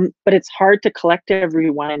 But it's hard to collect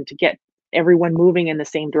everyone and to get everyone moving in the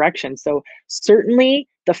same direction. So certainly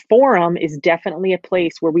the forum is definitely a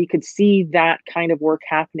place where we could see that kind of work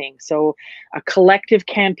happening. So a collective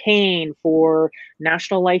campaign for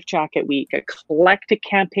National Life Jacket Week, a collective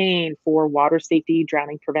campaign for water safety,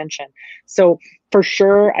 drowning prevention. So for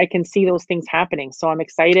sure, I can see those things happening. So I'm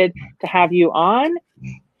excited to have you on.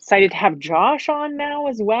 Excited to have Josh on now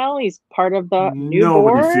as well. He's part of the new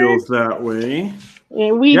board. Nobody feels that way.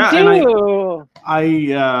 We do. And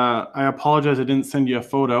I apologize. I didn't send you a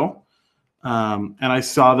photo. And I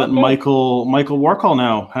saw that Michael Warcall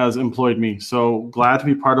now has employed me. So glad to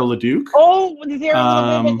be part of Leduc. Oh, is there a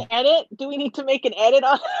little bit of an edit? Do we need to make an edit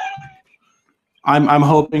on? I'm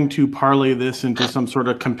hoping to parlay this into some sort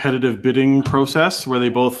of competitive bidding process where they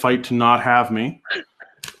both fight to not have me.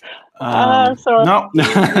 Sorry. No,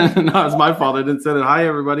 it's my fault. I didn't send it. Hi,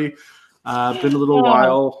 everybody. Been a little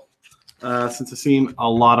while since I've seen a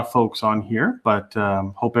lot of folks on here, but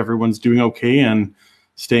hope everyone's doing okay and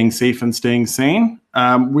staying safe and staying sane.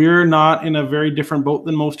 We're not in a very different boat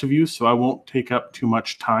than most of you, so I won't take up too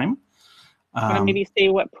much time. Want to maybe say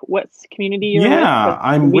what community you're with? Yeah,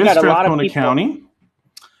 I'm with Strathcona County,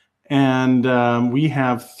 and we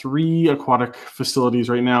have 3 aquatic facilities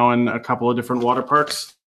right now and a couple of different water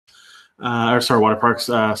parks.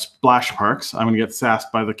 Splash parks. I'm going to get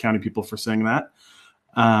sassed by the county people for saying that.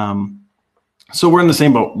 So we're in the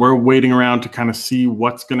same boat. We're waiting around to kind of see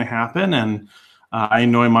what's going to happen. And I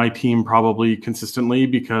annoy my team probably consistently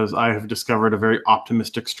because I have discovered a very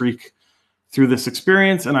optimistic streak through this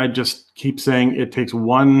experience. And I just keep saying it takes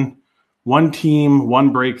one team,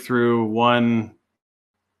 one breakthrough, one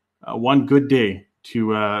good day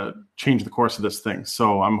to change the course of this thing.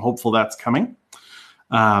 So I'm hopeful that's coming.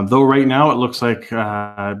 Though right now it looks like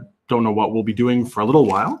don't know what we'll be doing for a little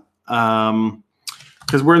while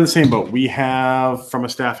because we're in the same boat. We have, from a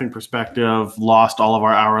staffing perspective, lost all of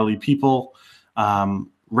our hourly people.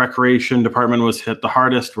 Recreation department was hit the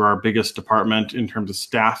hardest. We're our biggest department in terms of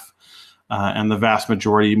staff, and the vast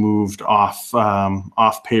majority moved off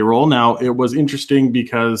payroll. Now, it was interesting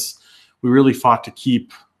because we really fought to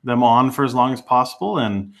keep them on for as long as possible,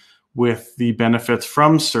 and with the benefits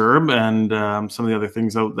from CERB and some of the other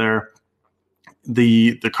things out there,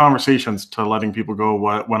 the conversations to letting people go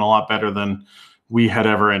went a lot better than we had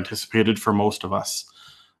ever anticipated for most of us.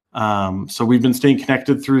 So we've been staying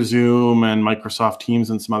connected through Zoom and Microsoft Teams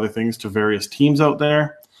and some other things to various teams out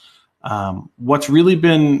there. What's really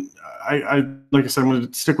been, like I said, I'm going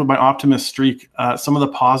to stick with my optimist streak. Some of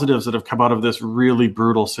the positives that have come out of this really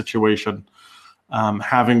brutal situation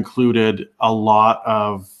have included a lot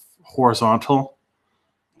of horizontal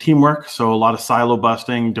teamwork. So a lot of silo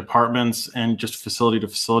busting. Departments and just facility to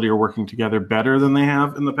facility are working together better than they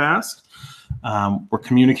have in the past. We're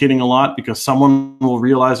communicating a lot because someone will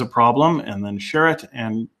realize a problem and then share it.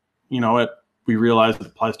 And, we realize it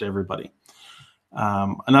applies to everybody.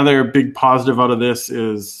 Another big positive out of this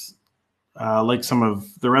is, like some of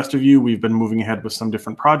the rest of you, we've been moving ahead with some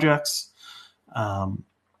different projects.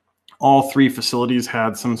 All 3 facilities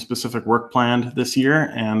had some specific work planned this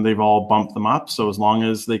year, and they've all bumped them up. So as long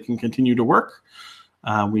as they can continue to work,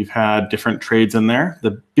 we've had different trades in there.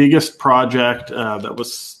 The biggest project that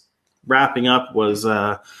was wrapping up was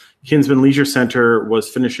Kinsman Leisure Center was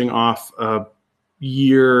finishing off a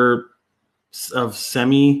year of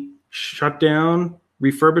semi-shutdown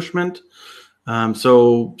refurbishment.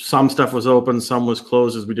 So some stuff was open, some was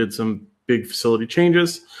closed as we did some big facility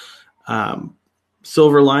changes.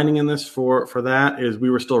 Silver lining in this for that is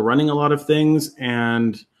we were still running a lot of things,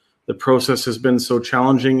 and the process has been so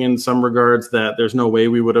challenging in some regards that there's no way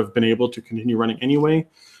we would have been able to continue running anyway.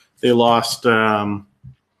 They lost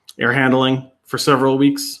air handling for several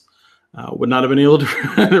weeks, would not have been able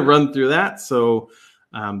to run through that. So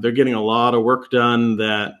they're getting a lot of work done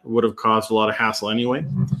that would have caused a lot of hassle anyway.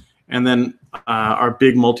 And then our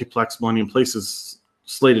big multiplex Millennium Place is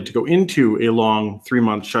slated to go into a long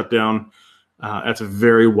 3-month shutdown. It's a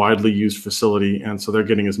very widely used facility, and so they're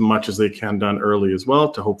getting as much as they can done early as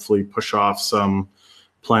well to hopefully push off some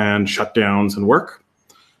planned shutdowns and work.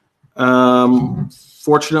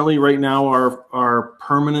 Fortunately, right now, our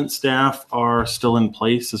permanent staff are still in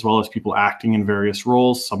place, as well as people acting in various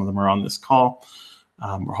roles. Some of them are on this call.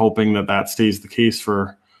 We're hoping that stays the case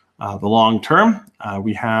for the long term.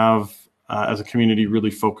 We have, as a community,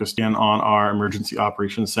 really focused in on our Emergency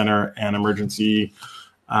Operations Center and emergency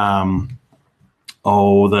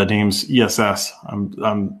the name's ESS.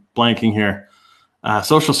 I'm blanking here.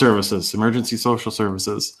 Social services, emergency social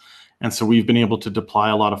services. And so we've been able to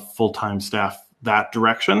deploy a lot of full-time staff that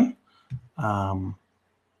direction.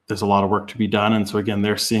 There's a lot of work to be done. And so again,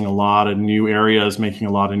 they're seeing a lot of new areas, making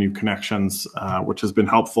a lot of new connections, which has been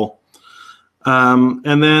helpful.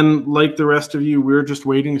 And then, like the rest of you, we're just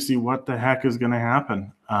waiting to see what the heck is going to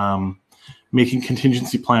happen. Making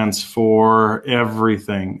contingency plans for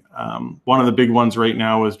everything. One of the big ones right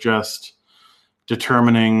now is just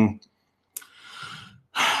determining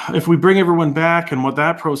if we bring everyone back and what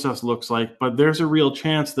that process looks like. But there's a real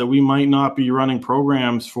chance that we might not be running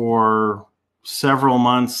programs for several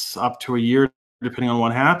months up to a year, depending on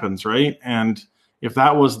what happens, right? And if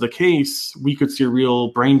that was the case, we could see a real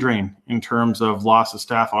brain drain in terms of loss of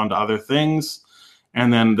staff onto other things,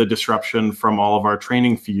 and then the disruption from all of our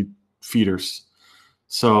training feeders.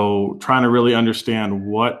 So trying to really understand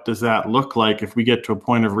what does that look like if we get to a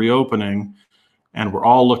point of reopening and we're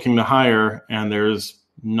all looking to hire and there's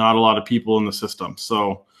not a lot of people in the system.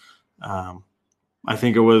 So I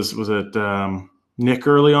think it was it Nick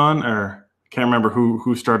early on, or can't remember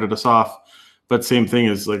who started us off, but same thing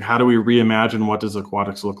is like, how do we reimagine what does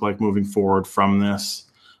aquatics look like moving forward from this,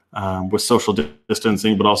 with social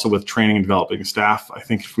distancing, but also with training and developing staff. I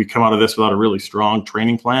think if we come out of this without a really strong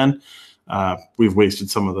training plan, we've wasted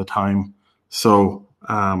some of the time. So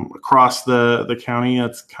across the county,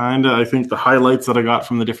 that's kind of, I think, the highlights that I got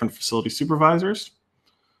from the different facility supervisors.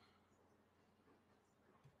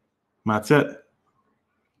 That's it.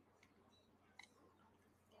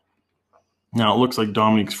 Now it looks like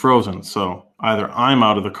Dominique's frozen, so either I'm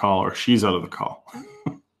out of the call or she's out of the call.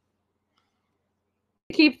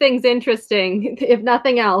 Keep things interesting, if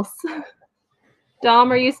nothing else.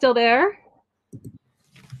 Dom, are you still there?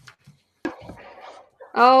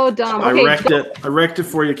 Oh, Dom. Okay. I wrecked it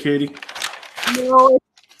for you, Katie. No,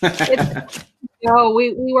 no,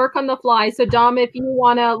 we work on the fly. So Dom, if you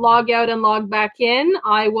want to log out and log back in,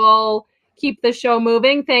 I will keep the show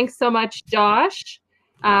moving. Thanks so much, Josh.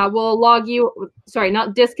 We'll log you, sorry,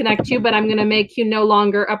 not disconnect you, but I'm going to make you no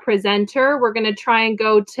longer a presenter. We're going to try and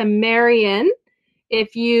go to Marion.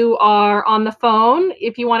 If you are on the phone,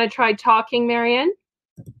 if you want to try talking, Marion.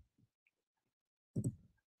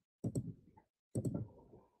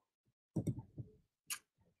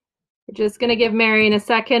 We're just going to give Marion a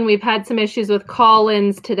second. We've had some issues with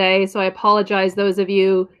call-ins today, so I apologize those of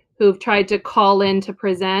you who've tried to call in to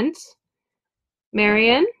present.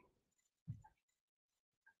 Marion?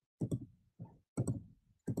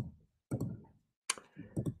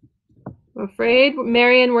 I'm afraid,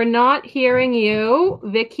 Marion, we're not hearing you.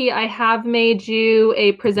 Vicky, I have made you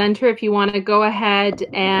a presenter if you want to go ahead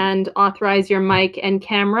and authorize your mic and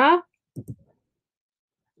camera.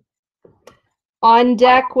 On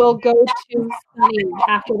deck, we'll go to Sunny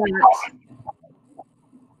after that.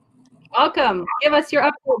 Welcome. Give us your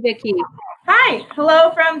update, Vicky. Hi. Hello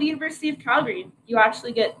from the University of Calgary. You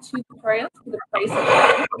actually get 2 tutorials for the price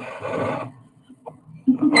of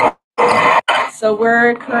So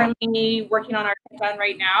we're currently working on our plan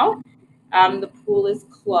right now. The pool is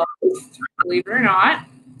closed, believe it or not.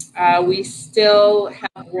 We still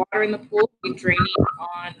have water in the pool. We're draining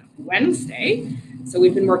on Wednesday. So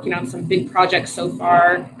we've been working on some big projects so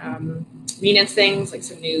far. Maintenance things like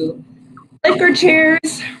some new lifeguard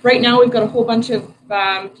chairs. Right now we've got a whole bunch of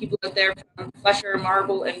people out there from Flesher,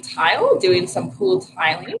 Marble, and Tile doing some pool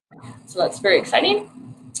tiling. So that's very exciting.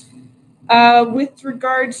 With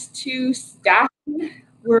regards to staffing,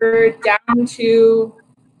 we're down to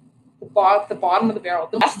the bottom of the barrel,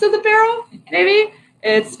 the best of the barrel, maybe.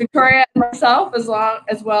 It's Victoria and myself, as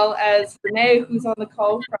well as Renee, who's on the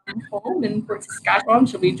call from home in Port Saskatchewan.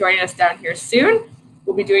 She'll be joining us down here soon.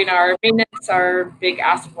 We'll be doing our maintenance, our big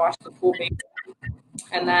acid wash of the pool basin,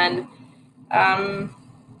 and then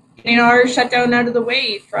getting our shutdown out of the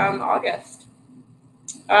way from August.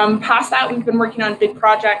 Past that, we've been working on big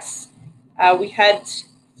projects. We had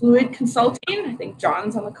Fluid Consulting. I think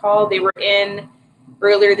John's on the call. They were in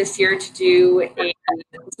earlier this year to do a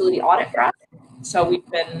facility audit for us. So we've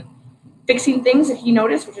been fixing things, if you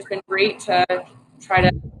notice, which has been great to try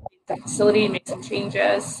to make the facility, make some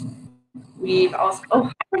changes. We've also, oh,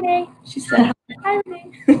 hi, Renee. She said, hi,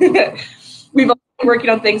 Renee. We've also been working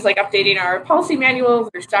on things like updating our policy manuals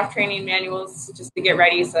or staff training manuals just to get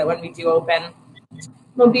ready so that when we do open,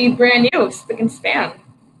 we'll be brand new, spick and span.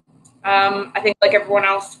 I think like everyone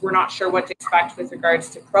else, we're not sure what to expect with regards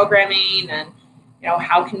to programming and, you know,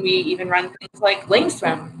 how can we even run things like link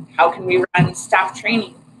swim? How can we run staff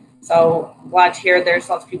training? So glad to hear there's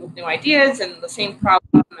lots of people with new ideas and the same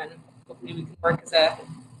problem, and hopefully we can work as a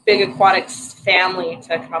big aquatics family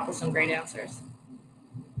to come up with some great answers.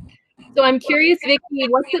 So I'm curious, Vicky,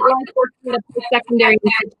 what's it like working at the secondary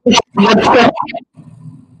institution?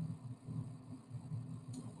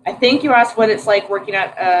 I think you asked what it's like working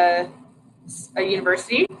at a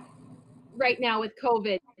university. Right now with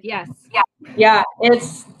COVID, yes. Yeah,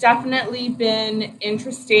 it's definitely been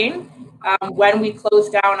interesting. When we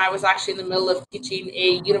closed down, I was actually in the middle of teaching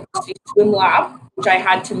a university swim lab, which I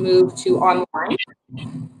had to move to online.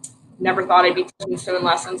 Never thought I'd be teaching swimming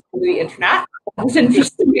lessons through the internet. That was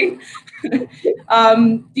interesting.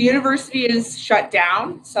 The university is shut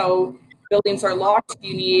down, so buildings are locked.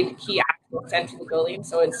 You need key access into the building,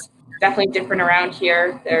 so it's definitely different around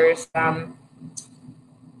here. There's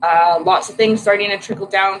lots of things starting to trickle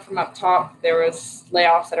down from up top. There was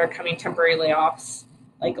layoffs that are coming, temporary layoffs,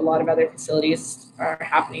 like a lot of other facilities are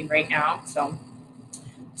happening right now. So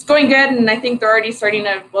it's going good, and I think they're already starting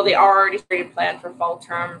to, well, they are already starting to plan for fall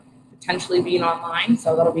term, potentially being online.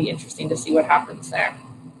 So that'll be interesting to see what happens there.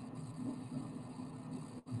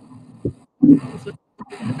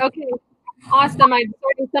 Okay, awesome. I'm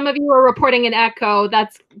sorry, some of you are reporting an echo.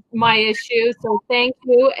 That's my issue. So thank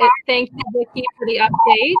you. Thank you, Vicki, for the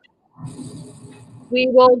update. We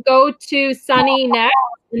will go to Sunny next,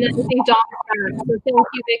 and then I think Dawn first. So thank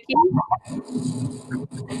you, Vicki.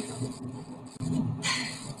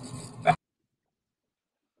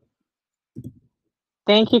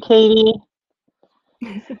 Thank you, Katie.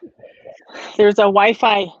 There's a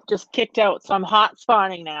Wi-Fi just kicked out, so I'm hot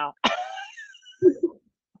spawning now.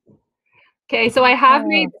 Okay, so I have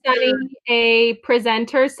made Sunny a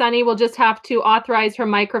presenter. Sunny will just have to authorize her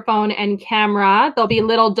microphone and camera. There'll be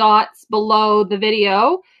little dots below the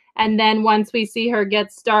video. And then once we see her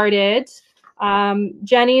get started,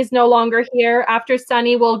 Jenny's no longer here. After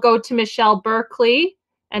Sunny, we'll go to Michelle Berkeley,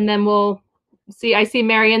 and then we'll see. I see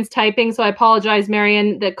Marion's typing, so I apologize,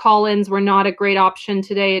 Marion. The call-ins were not a great option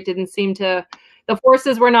today. It didn't seem to, the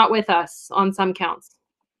forces were not with us on some counts.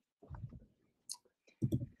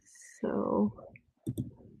 So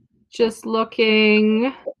just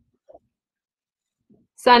looking.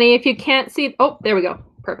 Sunny, if you can't see, oh, there we go.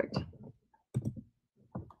 Perfect.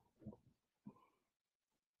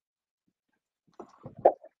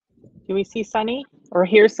 Do we see Sunny or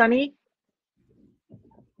hear Sunny?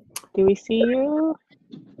 Do we see you?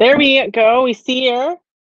 There we go. We see her.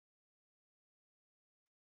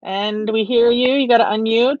 And we hear you. You got to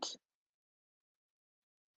unmute.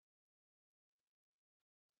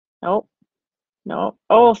 Nope. No.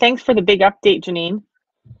 Oh, thanks for the big update, Janine.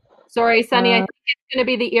 Sorry, Sunny. I think it's going to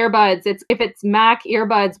be the earbuds. If it's Mac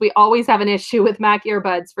earbuds, we always have an issue with Mac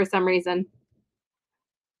earbuds for some reason.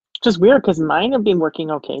 Just weird because mine have been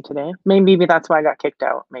working okay today. Maybe that's why I got kicked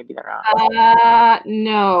out. Maybe they're on.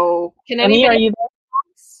 No. Can Sunny, are you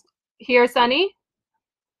here, Sunny?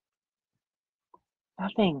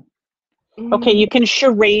 Nothing. Okay, you can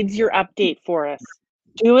charades your update for us.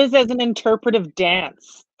 Do us as an interpretive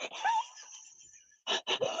dance.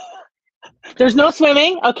 There's no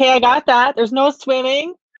swimming. Okay, I got that. There's no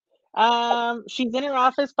swimming. She's in her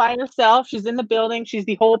office by herself. She's in the building. She's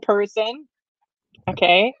the whole person.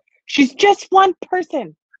 Okay. She's just one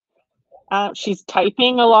person. She's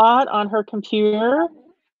typing a lot on her computer.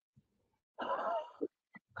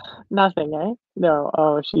 Nothing, eh? No.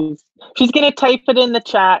 Oh, she's gonna type it in the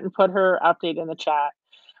chat and put her update in the chat.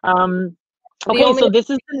 Okay, so this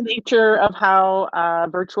is the nature of how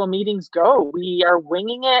virtual meetings go. We are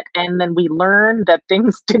winging it, and then we learn that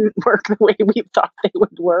things didn't work the way we thought they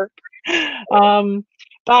would work.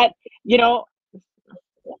 But you know,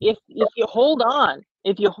 if you hold on,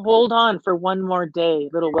 for one more day,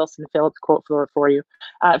 little Wilson Phillips quote for you.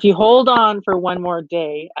 If you hold on for one more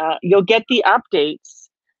day, you'll get the updates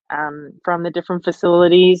from the different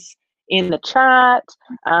facilities in the chat.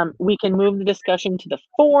 We can move the discussion to the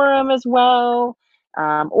forum as well,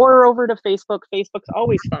 or over to Facebook. Facebook's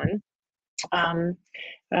always fun.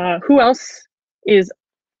 Who else is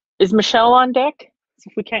Michelle on deck?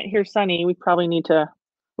 If we can't hear Sunny, we probably need to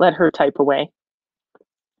let her type away.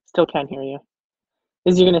 Still can't hear you.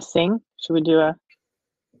 Is you gonna sing? Should we do a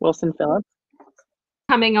Wilson Phillips?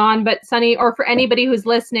 Coming on, but Sunny, or for anybody who's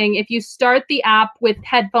listening, if you start the app with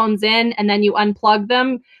headphones in and then you unplug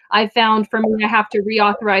them, I found for me I have to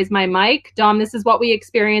reauthorize my mic. Dom, this is what we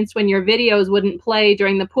experienced when your videos wouldn't play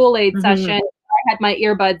during the pool aid session. I had my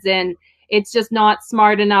earbuds in. It's just not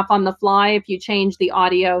smart enough on the fly if you change the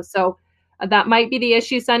audio. So that might be the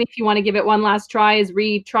issue, Sunny. If you want to give it one last try, is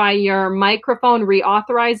retry your microphone,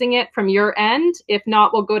 reauthorizing it from your end. If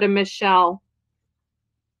not, we'll go to Michelle.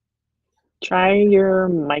 Try your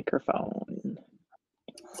microphone.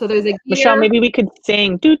 So there's a gear. Michelle, maybe we could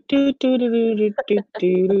sing. I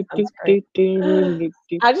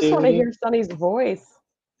just want to hear Sunny's voice.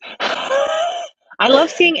 I love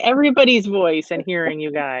seeing everybody's voice and hearing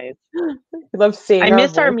you guys. I love seeing. I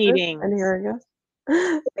miss our meetings and hearing us.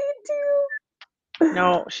 Me too.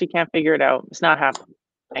 No, she can't figure it out. It's not happening.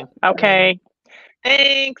 Okay.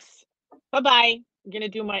 Thanks. Bye-bye. I'm gonna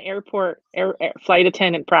do my airport flight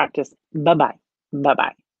attendant practice. Bye-bye.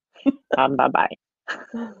 Bye-bye. Bye-bye.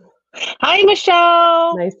 Hi,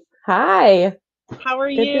 Michelle. Nice. Hi. How are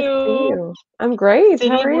Good to see you? you. I'm great. City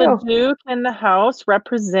How of are you? Leduc in the house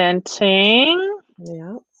representing.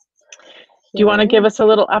 Yeah. Do you want to Here. give us a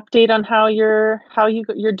little update on how you're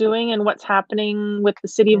doing and what's happening with the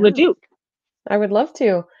city of Yeah. Leduc? I would love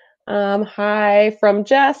to. Hi from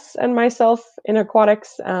Jess and myself in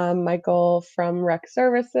aquatics, Michael from Rec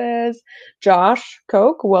Services, Josh,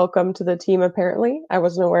 Koke, welcome to the team apparently. I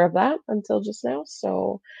wasn't aware of that until just now,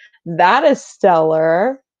 so that is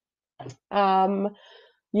stellar.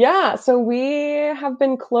 Yeah, so we have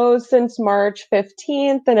been closed since March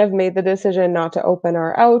 15th and have made the decision not to open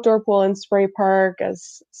our outdoor pool and spray park,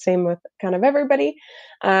 as same with kind of everybody.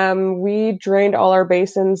 We drained all our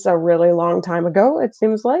basins a really long time ago, it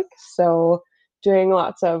seems like. So doing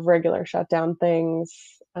lots of regular shutdown things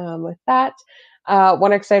with that.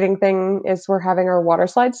 One exciting thing is we're having our water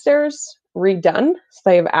slide stairs redone. So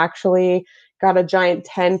they've actually got a giant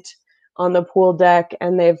tent on the pool deck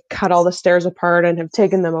and they've cut all the stairs apart and have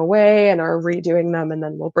taken them away and are redoing them, and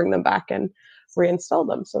then we'll bring them back and reinstall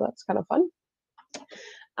them. So that's kind of fun.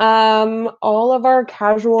 All of our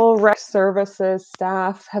casual rec services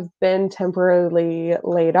staff have been temporarily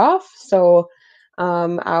laid off. So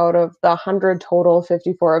out of the 100 total,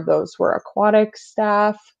 54 of those were aquatic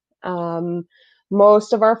staff.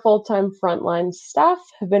 Most of our full-time frontline staff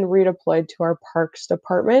have been redeployed to our parks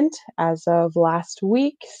department as of last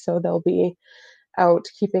week. So they'll be out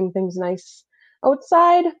keeping things nice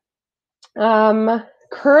outside.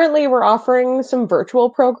 Currently, we're offering some virtual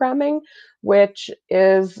programming, which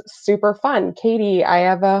is super fun. Katie, I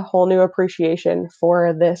have a whole new appreciation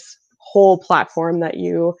for this whole platform that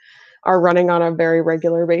you are running on a very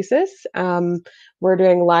regular basis. We're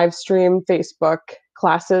doing live stream Facebook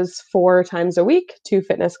classes 4 times a week, 2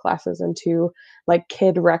 fitness classes and 2 like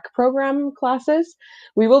kid rec program classes.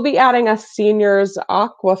 We will be adding a seniors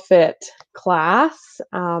aquafit class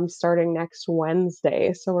starting next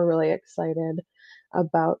Wednesday. So we're really excited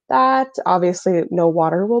about that. Obviously, no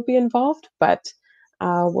water will be involved, but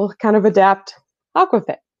we'll kind of adapt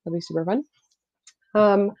aquafit. That'll be super fun.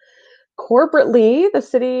 Corporately, the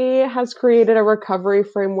city has created a recovery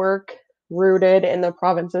framework rooted in the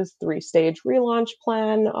province's 3-stage relaunch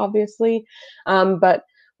plan, obviously, but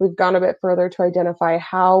we've gone a bit further to identify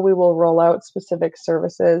how we will roll out specific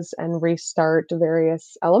services and restart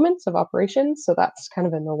various elements of operations. So that's kind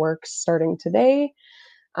of in the works starting today.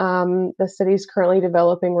 The city is currently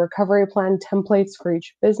developing recovery plan templates for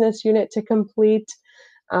each business unit to complete.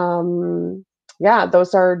 Yeah,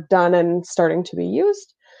 those are done and starting to be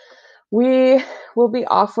used. We will be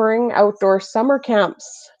offering outdoor summer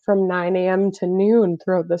camps from 9 a.m. to noon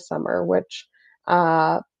throughout the summer, which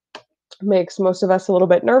makes most of us a little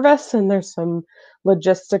bit nervous. And there's some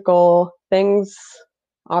logistical things,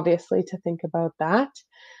 obviously, to think about that.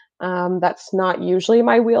 That's not usually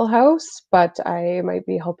my wheelhouse, but I might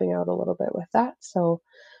be helping out a little bit with that. So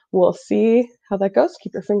we'll see how that goes.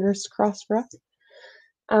 Keep your fingers crossed for us.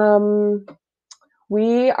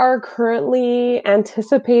 We are currently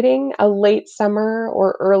anticipating a late summer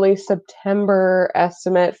or early September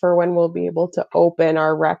estimate for when we'll be able to open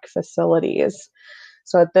our rec facilities.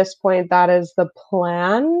 So at this point, that is the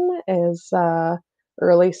plan, is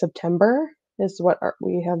early September is what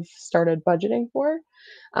we have started budgeting for.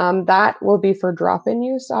 That will be for drop-in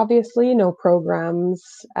use, obviously, no programs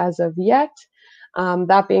as of yet.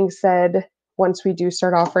 That being said, once we do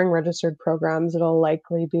start offering registered programs, it'll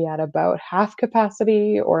likely be at about half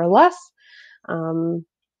capacity or less. And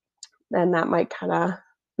that might kind of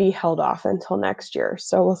be held off until next year.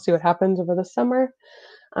 So we'll see what happens over the summer.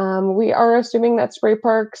 We are assuming that spray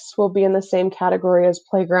parks will be in the same category as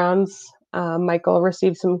playgrounds. Michael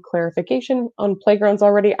received some clarification on playgrounds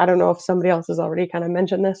already. I don't know if somebody else has already kind of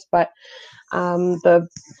mentioned this, but the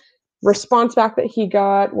response back that he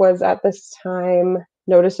got was, at this time,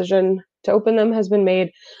 no decision to open them has been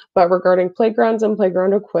made, but regarding playgrounds and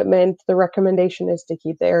playground equipment, the recommendation is to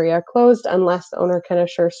keep the area closed unless the owner can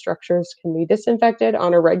assure structures can be disinfected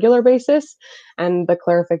on a regular basis. And the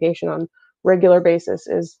clarification on regular basis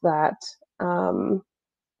is that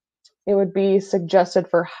it would be suggested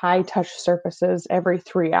for high touch surfaces every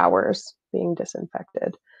 3 hours being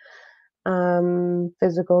disinfected.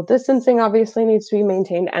 Physical distancing obviously needs to be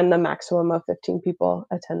maintained, and the maximum of 15 people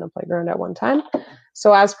attend the playground at one time.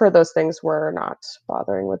 So as per those things, we're not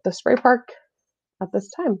bothering with the spray park at this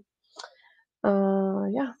time.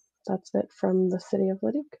 Yeah, that's it from the city of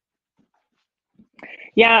Leduc.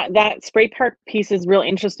 Yeah, that spray park piece is real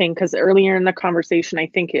interesting because earlier in the conversation, I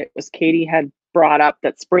think it was Katie had brought up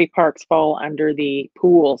that spray parks fall under the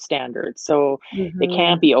pool standards, so they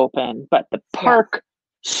can't be open, but the park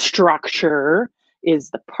structure is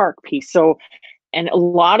the park piece. So, and a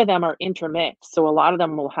lot of them are intermixed, so a lot of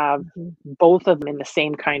them will have both of them in the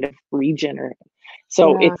same kind of region, or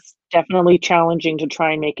so it's definitely challenging to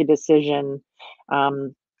try and make a decision.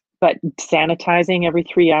 But sanitizing every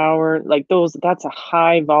 3 hours, like that's a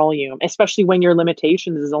high volume, especially when your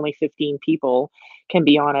limitations is only 15 people can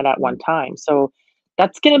be on it at one time. So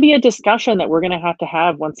that's going to be a discussion that we're going to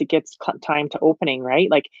have once it gets time to opening, right?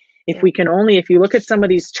 Like if we can only, if you look at some of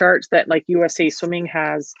these charts that like USA Swimming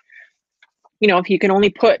has, you know, if you can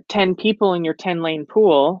only put 10 people in your 10-lane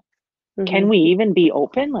pool, can we even be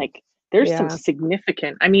open? Like there's some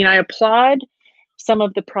significant, I mean, I applaud some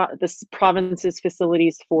of the province's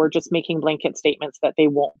facilities for just making blanket statements that they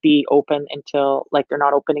won't be open until, like, they're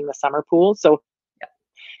not opening the summer pool. So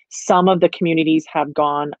some of the communities have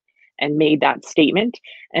gone and made that statement.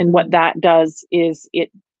 And what that does is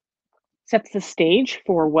it sets the stage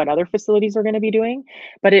for what other facilities are going to be doing,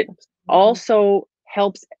 but it also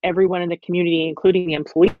helps everyone in the community, including the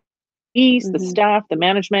employees, the staff, the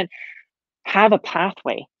management, have a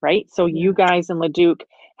pathway, right? So you guys in Leduc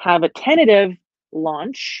have a tentative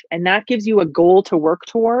launch, and that gives you a goal to work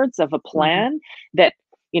towards of a plan that,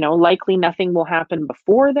 you know, likely nothing will happen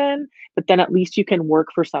before then, but then at least you can work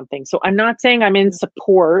for something. So I'm not saying I'm in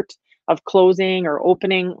support of closing or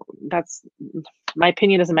opening. That's, my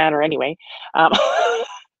opinion doesn't matter anyway.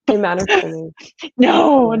 It matters to me.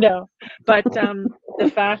 No. But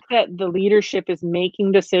the fact that the leadership is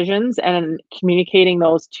making decisions and communicating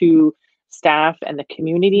those to staff and the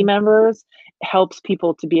community members helps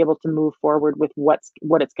people to be able to move forward with what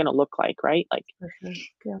it's going to look like, right? Like,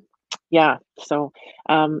 yeah. So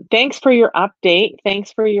thanks for your update.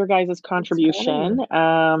 Thanks for your guys' contribution.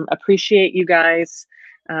 Appreciate you guys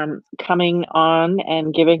coming on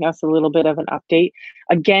and giving us a little bit of an update.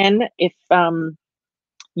 Again, if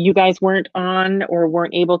you guys weren't on or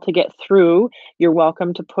weren't able to get through, you're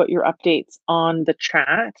welcome to put your updates on the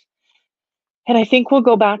chat. And I think we'll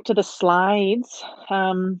go back to the slides.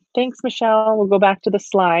 Thanks, Michelle. We'll go back to the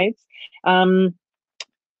slides. Our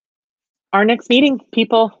next meeting,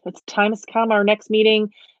 people, time has come. Our next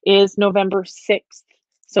meeting is November 6th.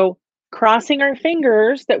 So crossing our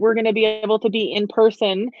fingers that we're going to be able to be in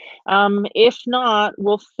person. If not,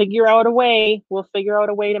 we'll figure out a way. We'll figure out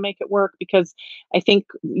a way to make it work, because I think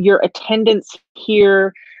your attendance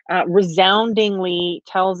here resoundingly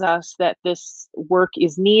tells us that this work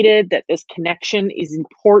is needed, that this connection is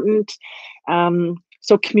important.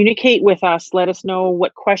 So communicate with us. Let us know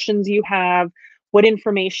what questions you have, what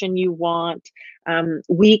information you want.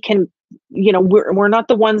 We can, you know, we're not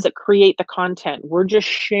the ones that create the content. We're just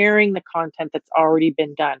sharing the content that's already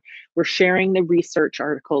been done. We're sharing the research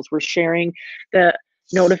articles. We're sharing the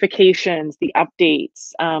notifications, the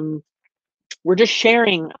updates. We're just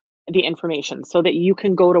sharing the information so that you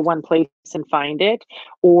can go to one place and find it,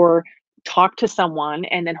 or talk to someone,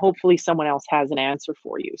 and then hopefully someone else has an answer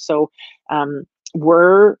for you. So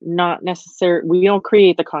we're not necessarily, we don't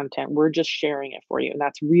create the content, we're just sharing it for you, and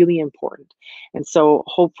that's really important. And so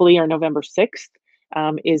hopefully our November 6th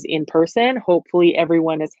is in person. Hopefully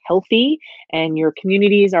everyone is healthy and your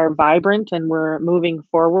communities are vibrant and we're moving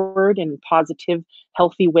forward in positive,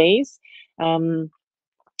 healthy ways.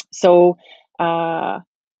 So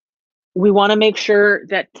we want to make sure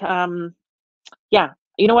that, yeah,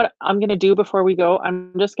 you know what I'm going to do before we go?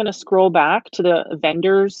 I'm just going to scroll back to the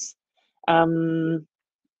vendors. I'm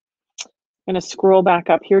going to scroll back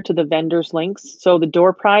up here to the vendors links. So the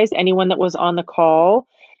door prize, anyone that was on the call,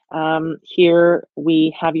 here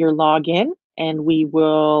we have your login, and we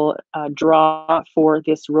will draw for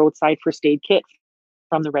this roadside first aid kit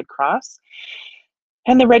from the Red Cross.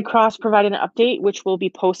 And the Red Cross provided an update, which will be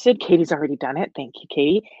posted. Katie's already done it. Thank you,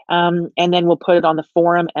 Katie. And then we'll put it on the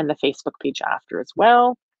forum and the Facebook page after as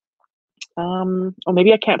well. Or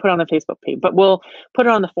maybe I can't put it on the Facebook page, but we'll put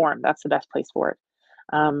it on the forum. That's the best place for it.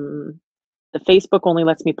 The Facebook only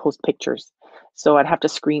lets me post pictures, so I'd have to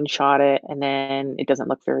screenshot it, and then it doesn't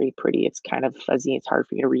look very pretty. It's kind of fuzzy. It's hard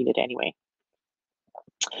for you to read it anyway.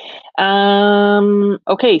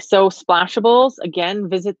 Okay, so Splashables, again,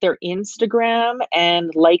 visit their Instagram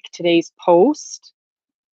and like today's post.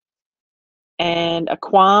 And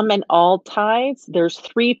Aquam and All Tides, there's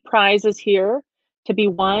 3 prizes here to be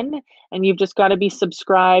won, and you've just got to be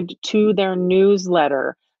subscribed to their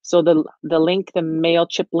newsletter. So the link, the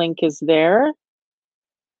MailChimp link is there.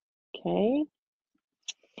 Okay.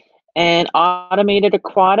 And Automated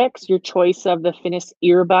Aquatics, your choice of the Finnish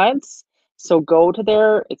earbuds. So go to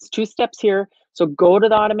their, it's 2 steps here. So go to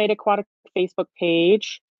the Automated Aquatic Facebook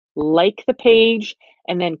page, like the page,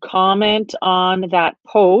 and then comment on that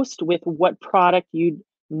post with what product you'd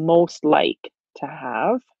most like to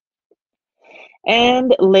have.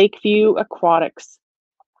 And Lakeview Aquatics.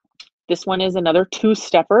 This one is another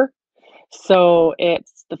two-stepper. So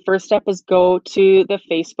it's the first step is go to the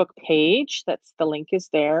Facebook page. That's the link is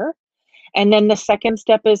there. And then the second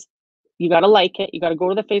step is you got to like it. You got to go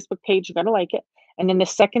to the Facebook page. You got to like it. And then the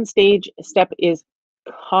second step is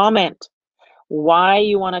comment why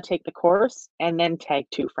you want to take the course and then tag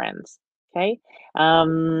 2 friends. Okay.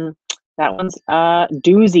 That one's a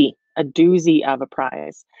doozy of a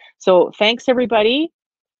prize. So thanks everybody.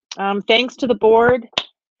 Thanks to the board.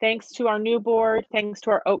 Thanks to our new board. Thanks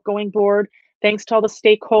to our outgoing board. Thanks to all the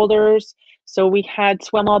stakeholders. So we had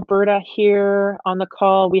Swim Alberta here on the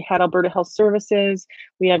call. We had Alberta Health Services.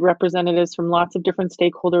 We had representatives from lots of different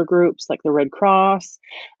stakeholder groups like the Red Cross.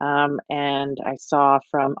 And I saw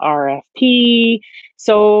from RFP.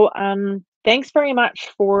 So thanks very much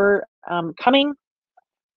for coming.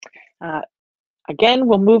 Again,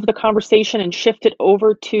 we'll move the conversation and shift it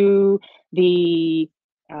over to the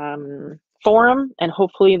forum, and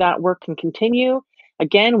hopefully that work can continue.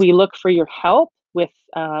 Again, we look for your help with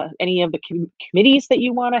any of the committees that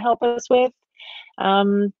you want to help us with.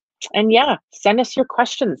 And yeah, send us your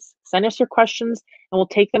questions. Send us your questions and we'll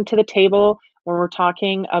take them to the table when we're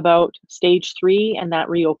talking about stage 3 and that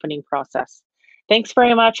reopening process. Thanks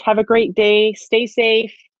very much. Have a great day. Stay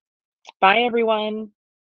safe. Bye, everyone.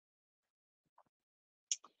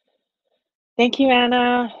 Thank you,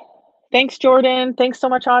 Anna. Thanks, Jordan. Thanks so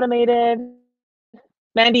much, Automated.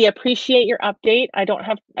 Mandy, appreciate your update. I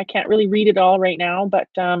can't really read it all right now, but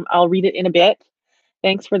I'll read it in a bit.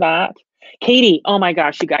 Thanks for that. Katie, oh my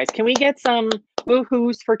gosh, you guys, can we get some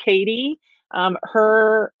woohoos for Katie?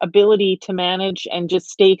 Her ability to manage and just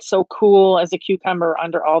stay so cool as a cucumber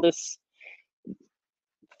under all this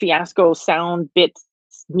fiasco sound bits,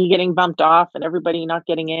 me getting bumped off and everybody not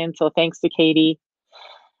getting in. So thanks to Katie.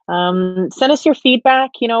 Send us your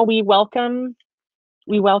feedback. You know, we welcome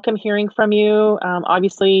hearing from you.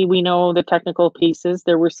 Obviously, we know the technical pieces.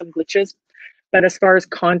 There were some glitches, but as far as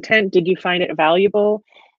content, did you find it valuable?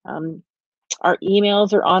 Our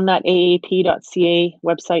emails are on that aap.ca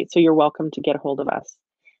website, so you're welcome to get a hold of us.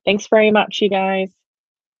 Thanks very much, you guys.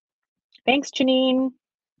 Thanks, Janine.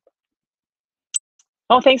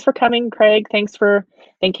 Oh, thanks for coming, Craig. Thanks for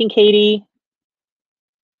thanking Katie.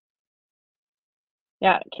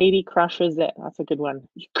 Yeah, Katie crushes it. That's a good one.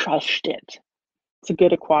 You crushed it. It's a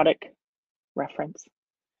good aquatic reference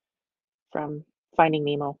from Finding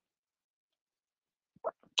Nemo.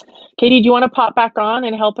 Katie, do you want to pop back on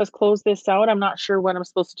and help us close this out? I'm not sure what I'm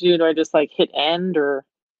supposed to do. Do I just like hit end, or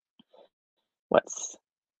what's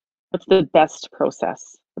the best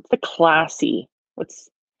process? What's the classy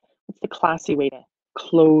way to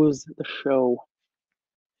close the show?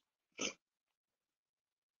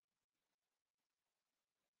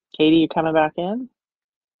 Katie, you coming back in?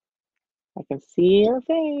 I can see your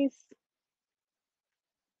face.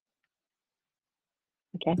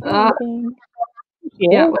 Okay.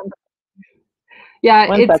 Yeah,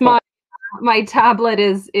 it's my tablet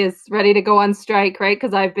is ready to go on strike, right?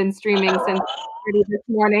 Because I've been streaming since 30 this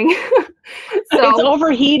morning. So it's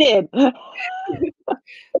overheated.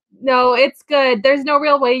 No, it's good. There's no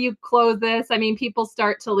real way you close this. I mean, people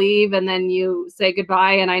start to leave and then you say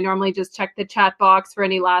goodbye. And I normally just check the chat box for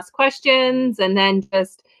any last questions. And then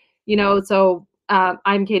just, you know, so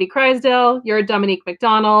I'm Katie Crysdale. You're Dominique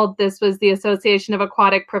McDonald. This was the Association of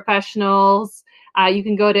Aquatic Professionals. You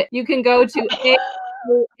can go to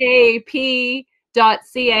AAAP.ca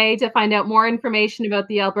to find out more information about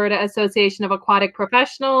the Alberta Association of Aquatic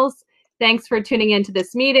Professionals. Thanks for tuning into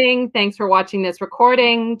this meeting. Thanks for watching this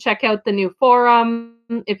recording. Check out the new forum.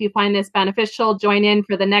 If you find this beneficial, join in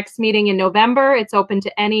for the next meeting in November. It's open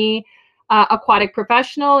to any aquatic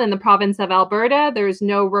professional in the province of Alberta. There's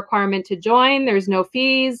no requirement to join. There's no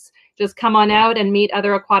fees. Just come on out and meet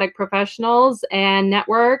other aquatic professionals and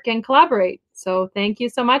network and collaborate. So thank you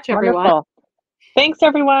so much, everyone. Wonderful. Thanks,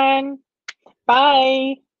 everyone.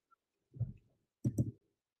 Bye.